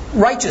as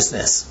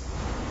righteousness.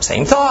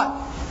 Same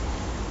thought.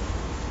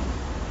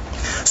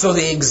 So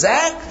the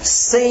exact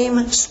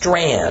same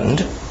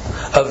strand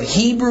of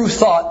Hebrew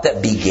thought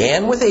that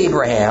began with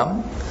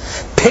Abraham,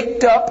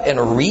 picked up and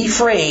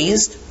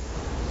rephrased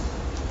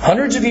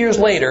hundreds of years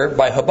later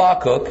by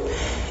Habakkuk,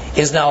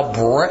 is now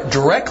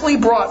directly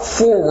brought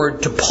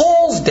forward to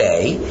Paul's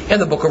day in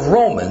the book of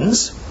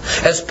Romans,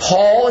 as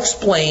Paul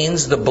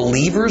explains the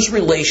believer's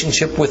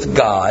relationship with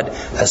God,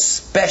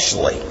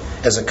 especially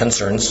as it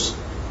concerns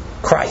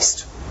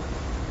Christ.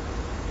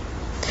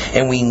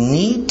 And we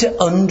need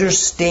to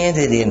understand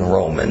it in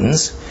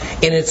Romans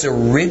in its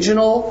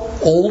original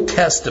Old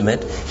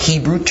Testament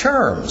Hebrew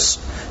terms,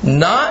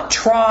 not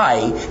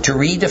try to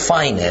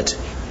redefine it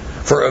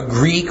for a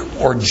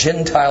Greek or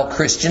Gentile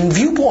Christian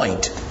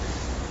viewpoint.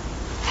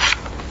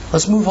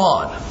 Let's move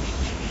on.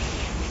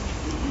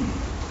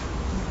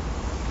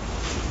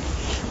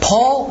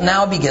 Paul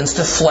now begins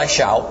to flesh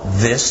out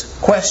this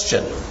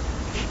question.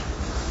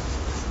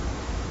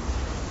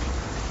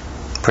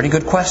 Pretty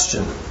good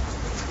question.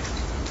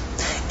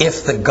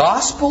 If the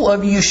gospel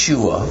of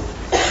Yeshua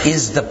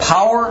is the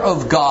power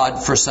of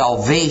God for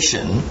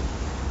salvation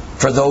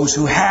for those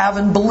who have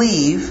and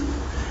believe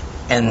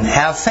and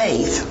have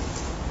faith,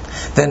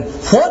 then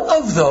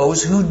what of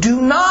those who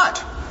do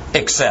not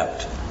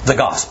accept the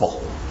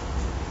gospel?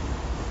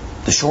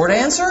 The short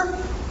answer?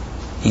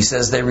 He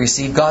says they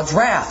receive God's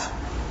wrath.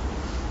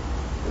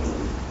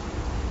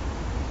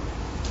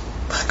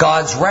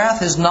 God's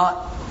wrath is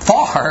not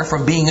far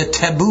from being a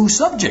taboo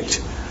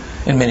subject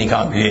in many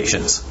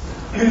congregations.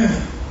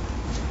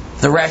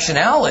 The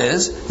rationale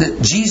is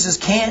that Jesus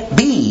can't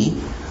be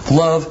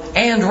love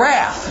and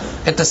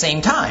wrath at the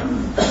same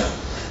time.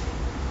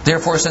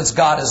 Therefore, since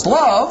God is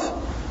love,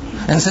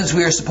 and since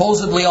we are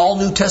supposedly all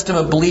New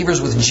Testament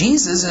believers with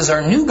Jesus as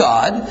our new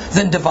God,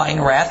 then divine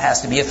wrath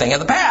has to be a thing of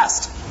the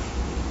past.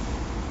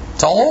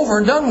 It's all over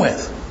and done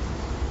with.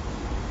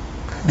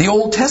 The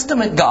Old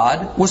Testament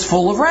God was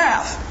full of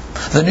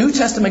wrath. The New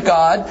Testament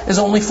God is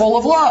only full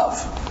of love.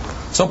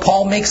 So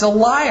Paul makes a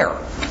liar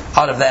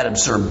out of that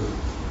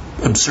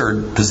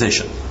absurd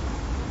position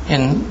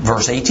in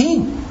verse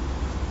 18.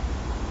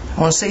 I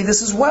want to say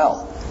this as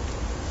well.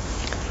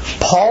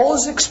 Paul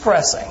is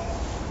expressing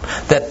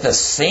that the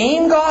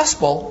same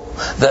gospel,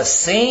 the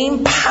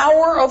same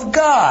power of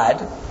God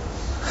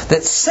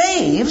that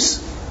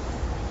saves,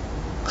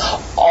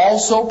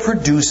 also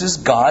produces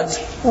God's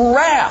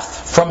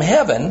wrath from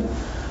heaven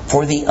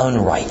for the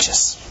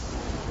unrighteous.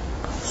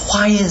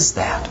 Why is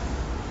that?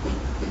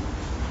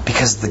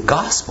 Because the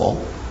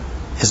gospel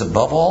is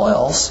above all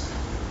else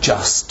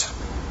just.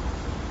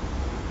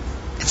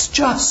 It's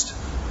just.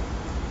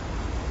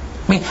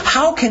 I mean,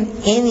 how can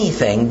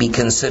anything be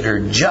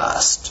considered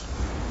just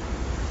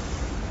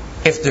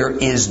if there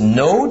is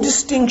no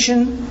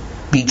distinction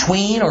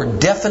between or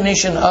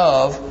definition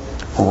of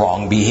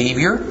wrong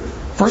behavior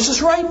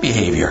versus right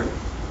behavior?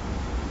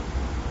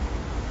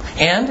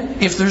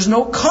 And if there's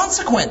no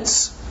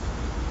consequence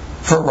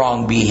for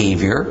wrong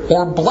behavior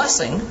or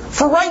blessing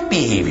for right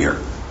behavior,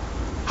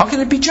 how can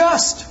it be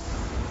just?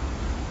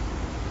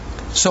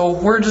 So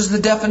where does the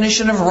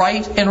definition of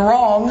right and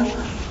wrong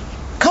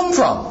come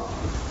from?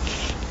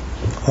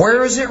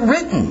 Where is it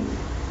written?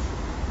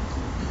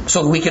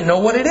 So that we can know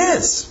what it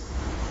is.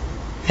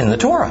 In the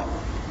Torah.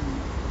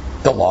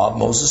 The law of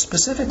Moses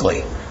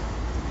specifically.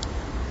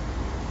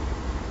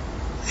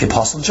 The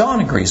Apostle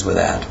John agrees with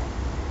that.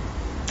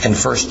 In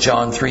 1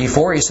 John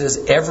 3:4 he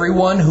says,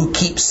 everyone who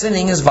keeps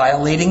sinning is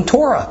violating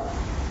Torah.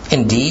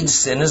 Indeed,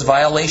 sin is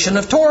violation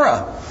of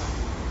Torah.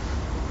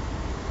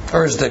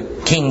 Or as the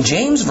King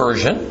James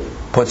Version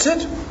puts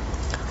it,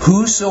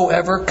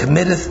 whosoever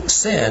committeth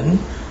sin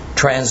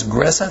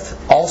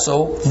transgresseth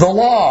also the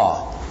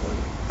law.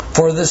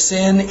 For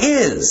sin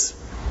is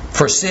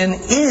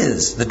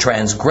the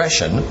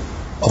transgression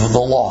of the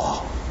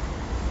law.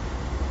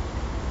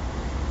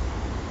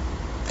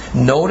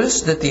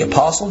 Notice that the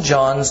Apostle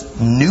John's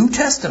New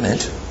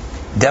Testament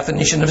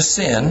definition of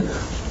sin,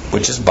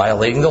 which is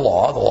violating the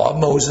law of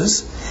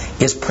Moses,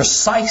 is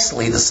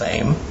precisely the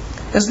same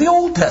as the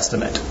Old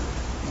Testament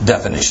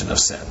definition of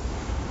sin.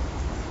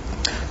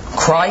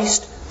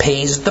 Christ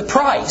pays the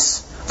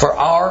price for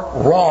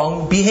our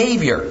wrong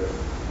behavior.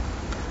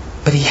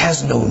 But He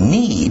has no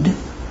need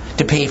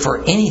to pay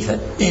for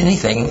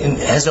anything, and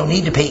has no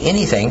need to pay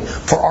anything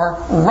for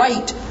our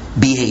right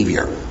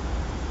behavior.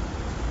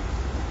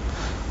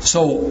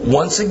 So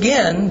once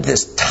again,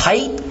 this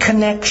tight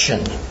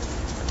connection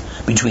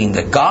between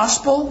the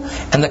gospel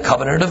and the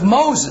covenant of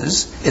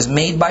Moses is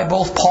made by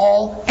both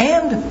Paul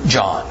and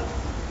John.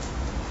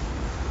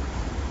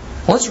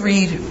 Let's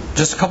read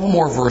just a couple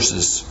more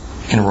verses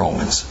in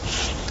Romans.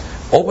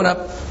 Open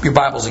up your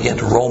Bibles again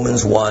to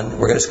Romans 1.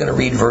 We're just going to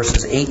read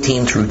verses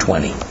 18 through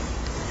 20.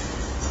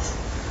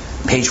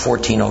 Page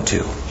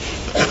 1402.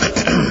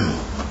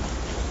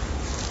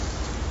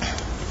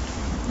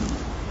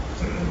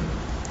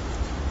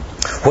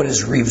 What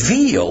is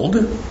revealed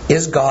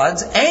is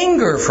God's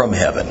anger from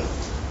heaven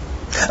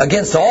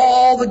against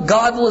all the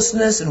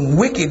godlessness and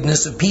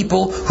wickedness of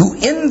people who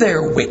in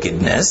their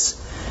wickedness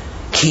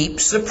keep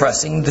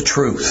suppressing the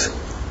truth.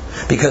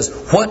 Because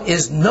what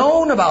is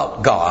known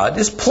about God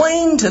is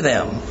plain to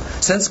them,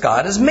 since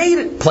God has made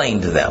it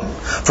plain to them.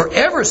 For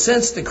ever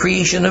since the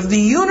creation of the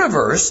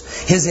universe,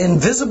 His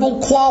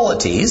invisible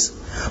qualities,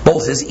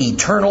 both His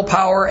eternal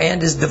power and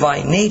His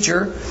divine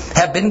nature,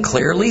 have been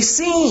clearly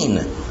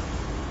seen,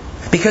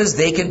 because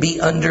they can be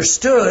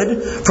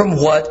understood from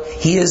what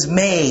He has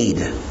made.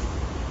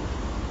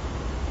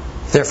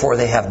 Therefore,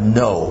 they have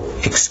no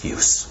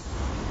excuse.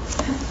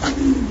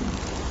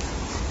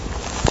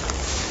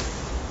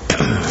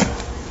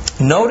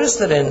 Notice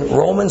that in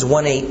Romans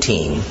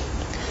 1:18,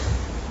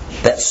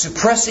 that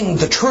suppressing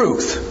the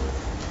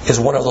truth is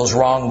one of those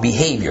wrong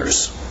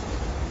behaviors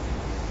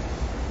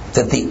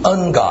that the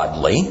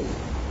ungodly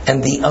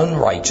and the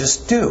unrighteous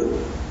do.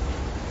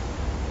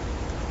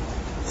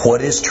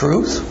 What is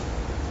truth?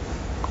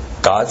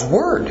 God's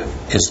Word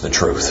is the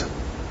truth.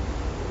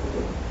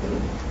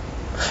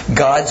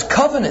 God's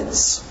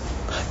covenants,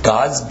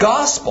 God's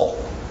gospel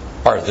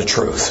are the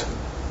truth.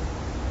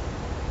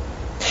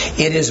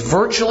 It is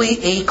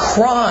virtually a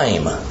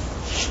crime,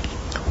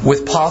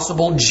 with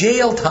possible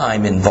jail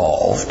time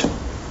involved,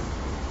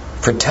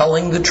 for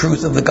telling the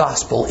truth of the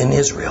gospel in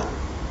Israel.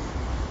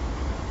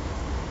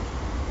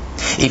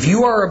 If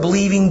you are a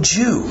believing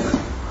Jew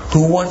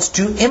who wants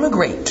to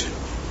immigrate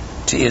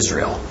to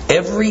Israel.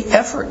 Every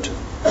effort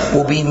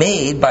will be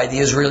made by the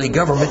Israeli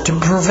government to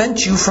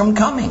prevent you from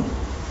coming,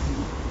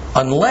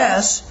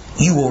 unless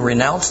you will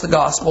renounce the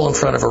gospel in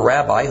front of a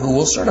rabbi who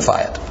will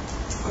certify it.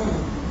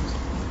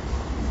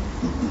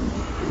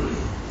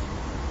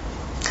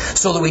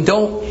 So that we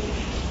don't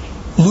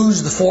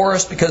lose the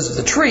forest because of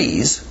the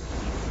trees,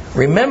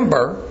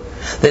 remember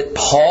that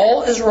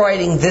Paul is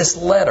writing this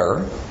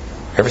letter,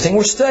 everything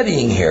we're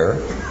studying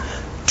here,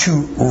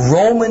 to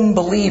Roman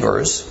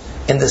believers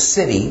in the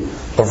city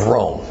of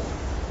Rome.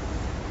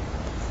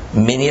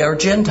 Many are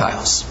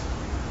Gentiles.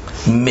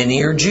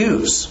 Many are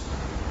Jews.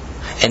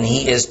 And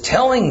he is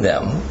telling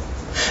them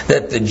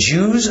that the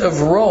Jews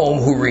of Rome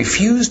who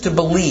refuse to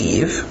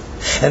believe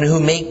and who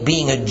make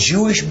being a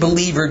Jewish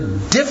believer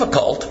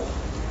difficult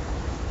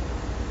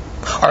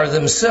are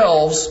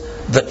themselves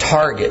the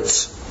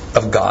targets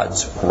of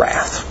God's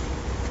wrath.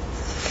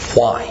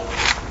 Why?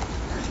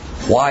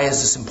 Why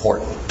is this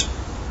important?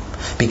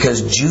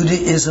 Because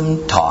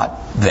Judaism taught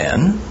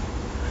then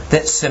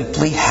that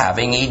simply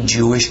having a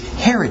Jewish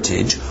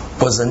heritage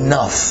was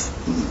enough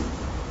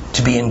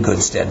to be in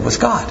good stead with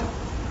God.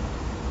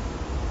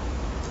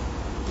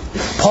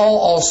 Paul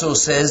also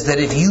says that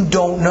if you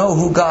don't know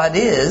who God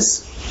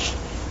is,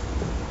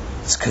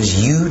 it's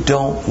because you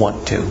don't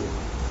want to.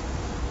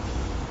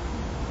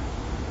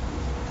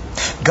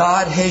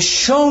 God has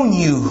shown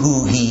you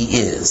who He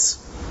is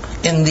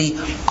in the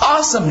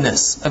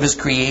awesomeness of His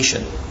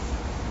creation.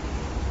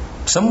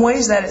 Some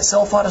ways that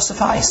itself ought to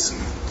suffice.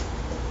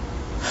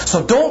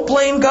 So don't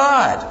blame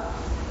God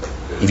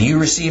if you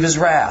receive His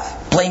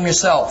wrath. Blame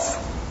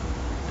yourself.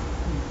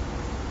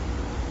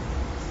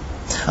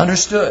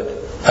 Understood.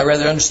 I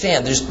rather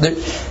understand.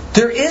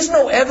 There is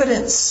no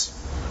evidence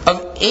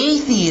of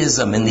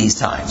atheism in these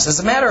times. As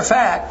a matter of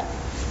fact,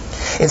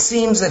 it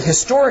seems that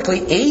historically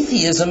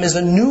atheism is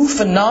a new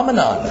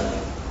phenomenon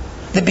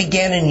that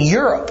began in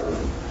Europe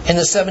in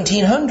the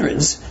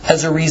 1700s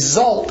as a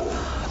result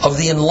of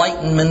the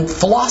Enlightenment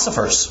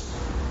philosophers.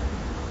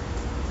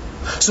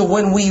 So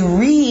when we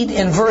read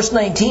in verse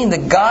 19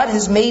 that God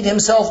has made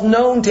Himself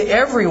known to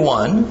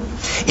everyone,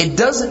 it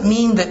doesn't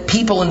mean that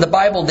people in the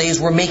Bible days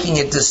were making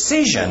a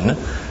decision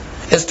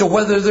as to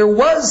whether there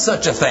was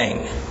such a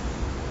thing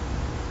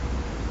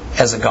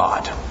as a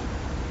God.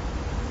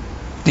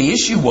 The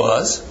issue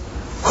was,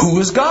 who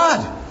is God?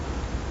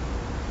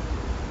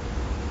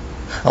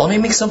 Now let me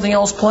make something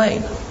else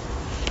plain.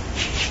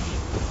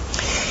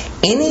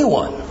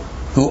 Anyone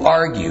who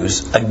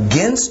argues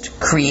against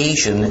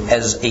creation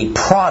as a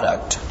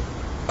product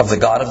of the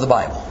God of the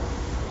Bible,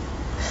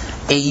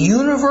 a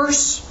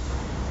universe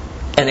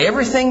and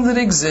everything that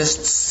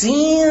exists,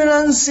 seen and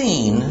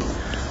unseen,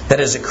 that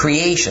is a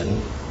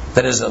creation,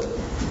 that is a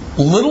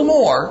little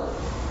more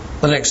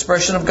than an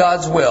expression of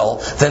God's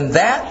will, then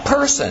that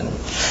person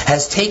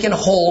has taken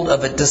hold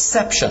of a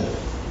deception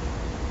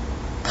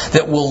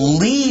that will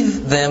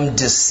leave them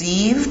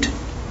deceived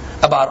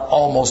about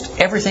almost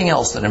everything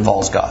else that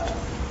involves God.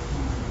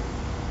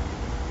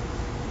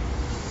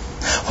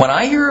 When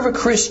I hear of a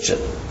Christian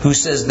who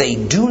says they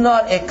do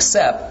not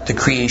accept the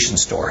creation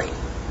story,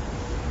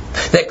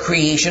 that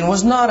creation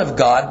was not of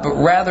God, but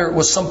rather it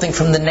was something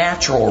from the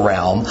natural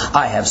realm,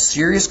 I have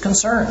serious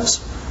concerns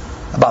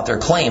about their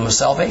claim of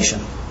salvation.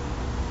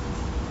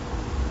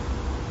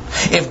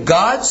 If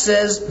God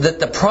says that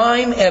the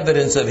prime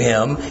evidence of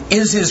Him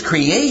is His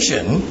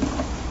creation,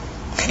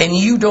 and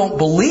you don't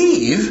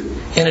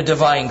believe in a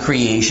divine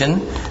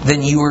creation,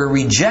 then you are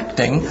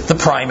rejecting the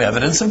prime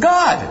evidence of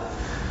God.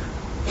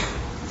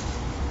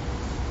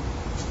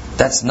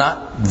 That's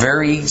not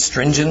very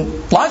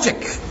stringent logic.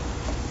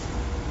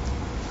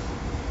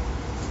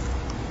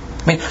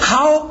 I mean,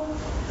 how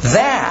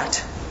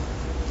that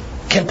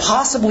can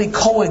possibly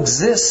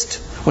coexist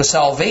with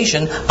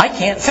salvation, I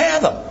can't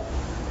fathom.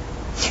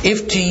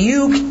 If to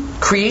you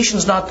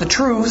creation's not the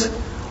truth,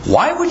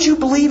 why would you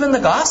believe in the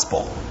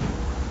gospel?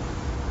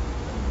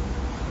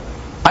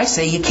 I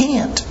say you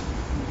can't.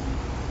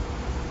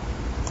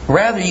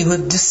 Rather, you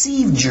have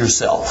deceived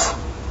yourself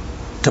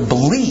to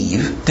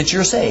believe that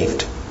you're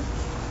saved.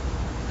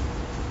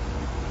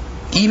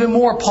 Even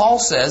more, Paul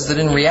says that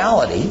in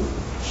reality,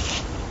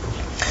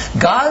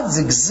 God's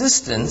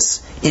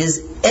existence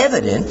is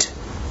evident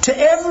to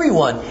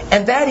everyone,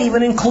 and that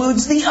even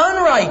includes the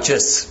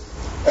unrighteous.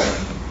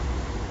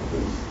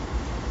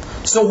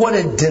 So what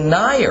a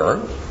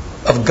denier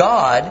of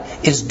God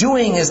is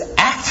doing is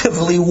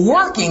actively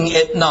working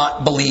at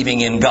not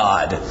believing in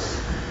God.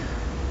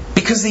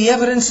 Because the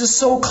evidence is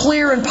so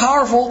clear and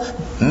powerful,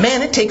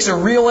 man, it takes a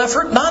real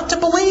effort not to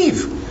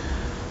believe.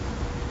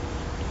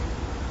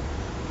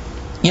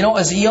 You know,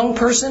 as a young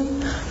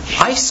person,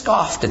 I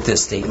scoffed at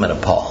this statement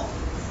of Paul.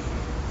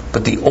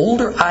 But the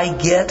older I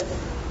get,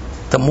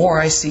 the more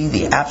I see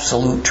the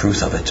absolute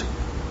truth of it.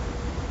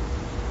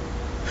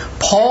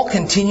 Paul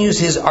continues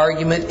his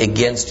argument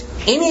against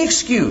any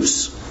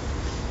excuse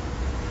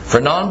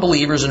for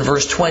non-believers in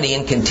verse 20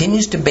 and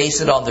continues to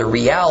base it on the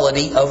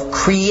reality of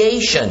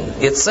creation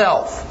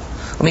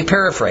itself. Let me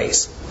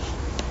paraphrase.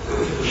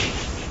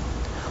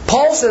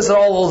 Paul says that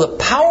although the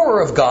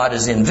power of God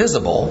is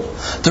invisible,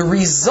 the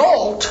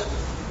result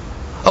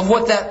of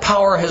what that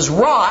power has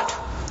wrought,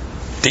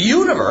 the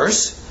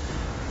universe,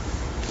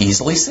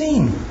 easily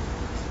seen.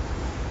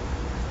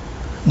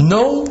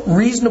 No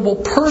reasonable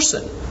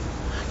person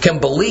can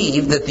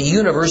believe that the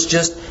universe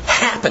just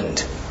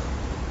happened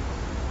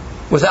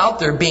without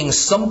there being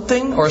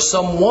something or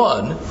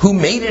someone who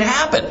made it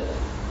happen.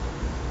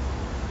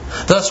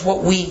 Thus,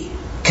 what we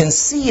can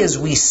see as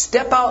we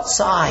step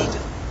outside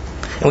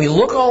and we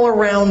look all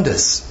around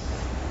us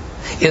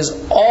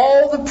is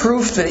all the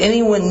proof that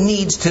anyone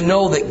needs to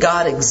know that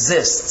God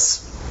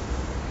exists,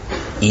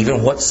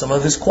 even what some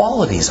of His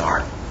qualities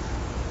are.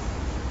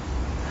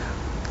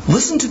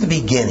 Listen to the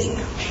beginning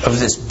of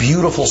this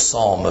beautiful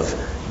psalm of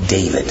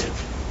David.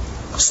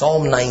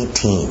 Psalm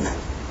 19.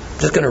 I'm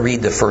just going to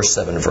read the first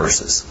 7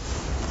 verses.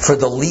 For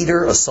the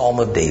leader, a psalm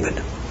of David.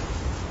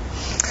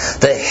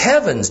 The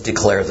heavens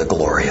declare the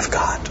glory of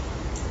God.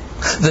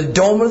 The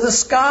dome of the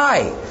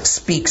sky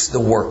speaks the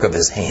work of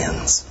His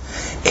hands.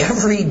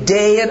 Every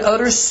day it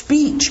utters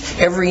speech.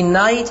 Every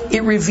night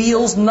it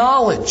reveals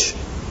knowledge.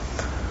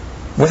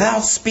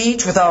 Without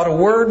speech, without a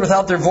word,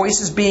 without their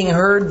voices being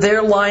heard,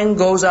 their line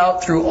goes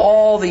out through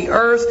all the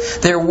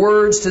earth, their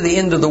words to the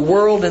end of the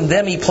world. In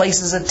them He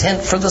places a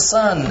tent for the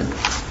sun.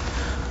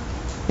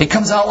 It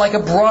comes out like a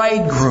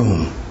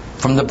bridegroom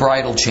from the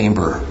bridal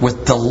chamber,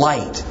 with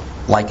delight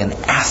like an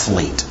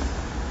athlete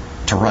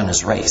to run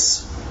his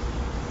race.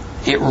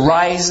 It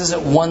rises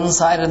at one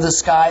side of the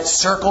sky,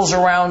 circles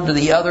around to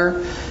the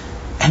other,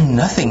 and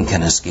nothing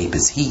can escape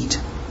its heat.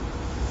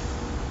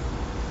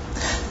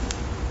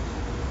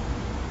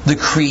 The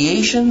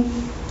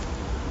creation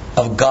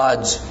of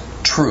God's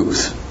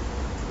truth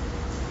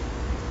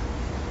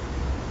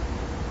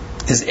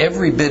is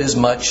every bit as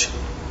much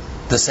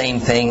the same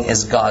thing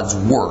as God's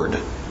Word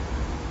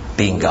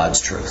being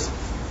God's truth.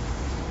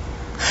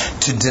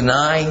 To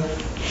deny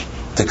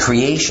the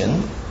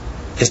creation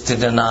is to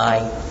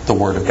deny the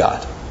Word of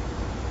God.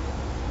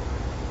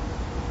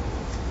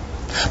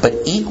 But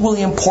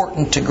equally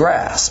important to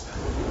grasp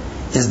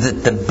is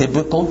that the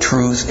biblical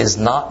truth is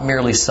not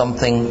merely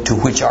something to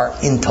which our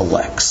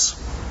intellects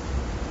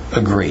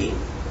agree.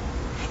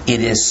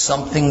 It is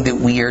something that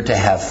we are to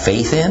have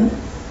faith in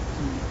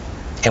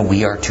and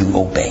we are to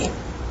obey.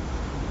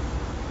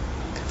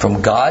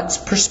 From God's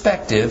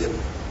perspective,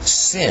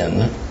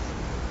 sin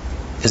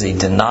is a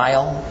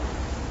denial,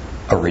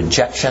 a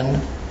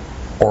rejection,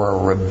 or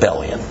a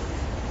rebellion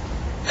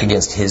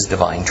against His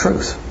divine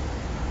truth.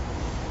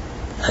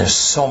 And there's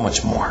so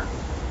much more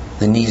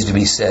that needs to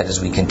be said as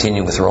we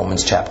continue with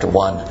Romans chapter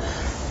 1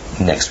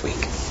 next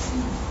week.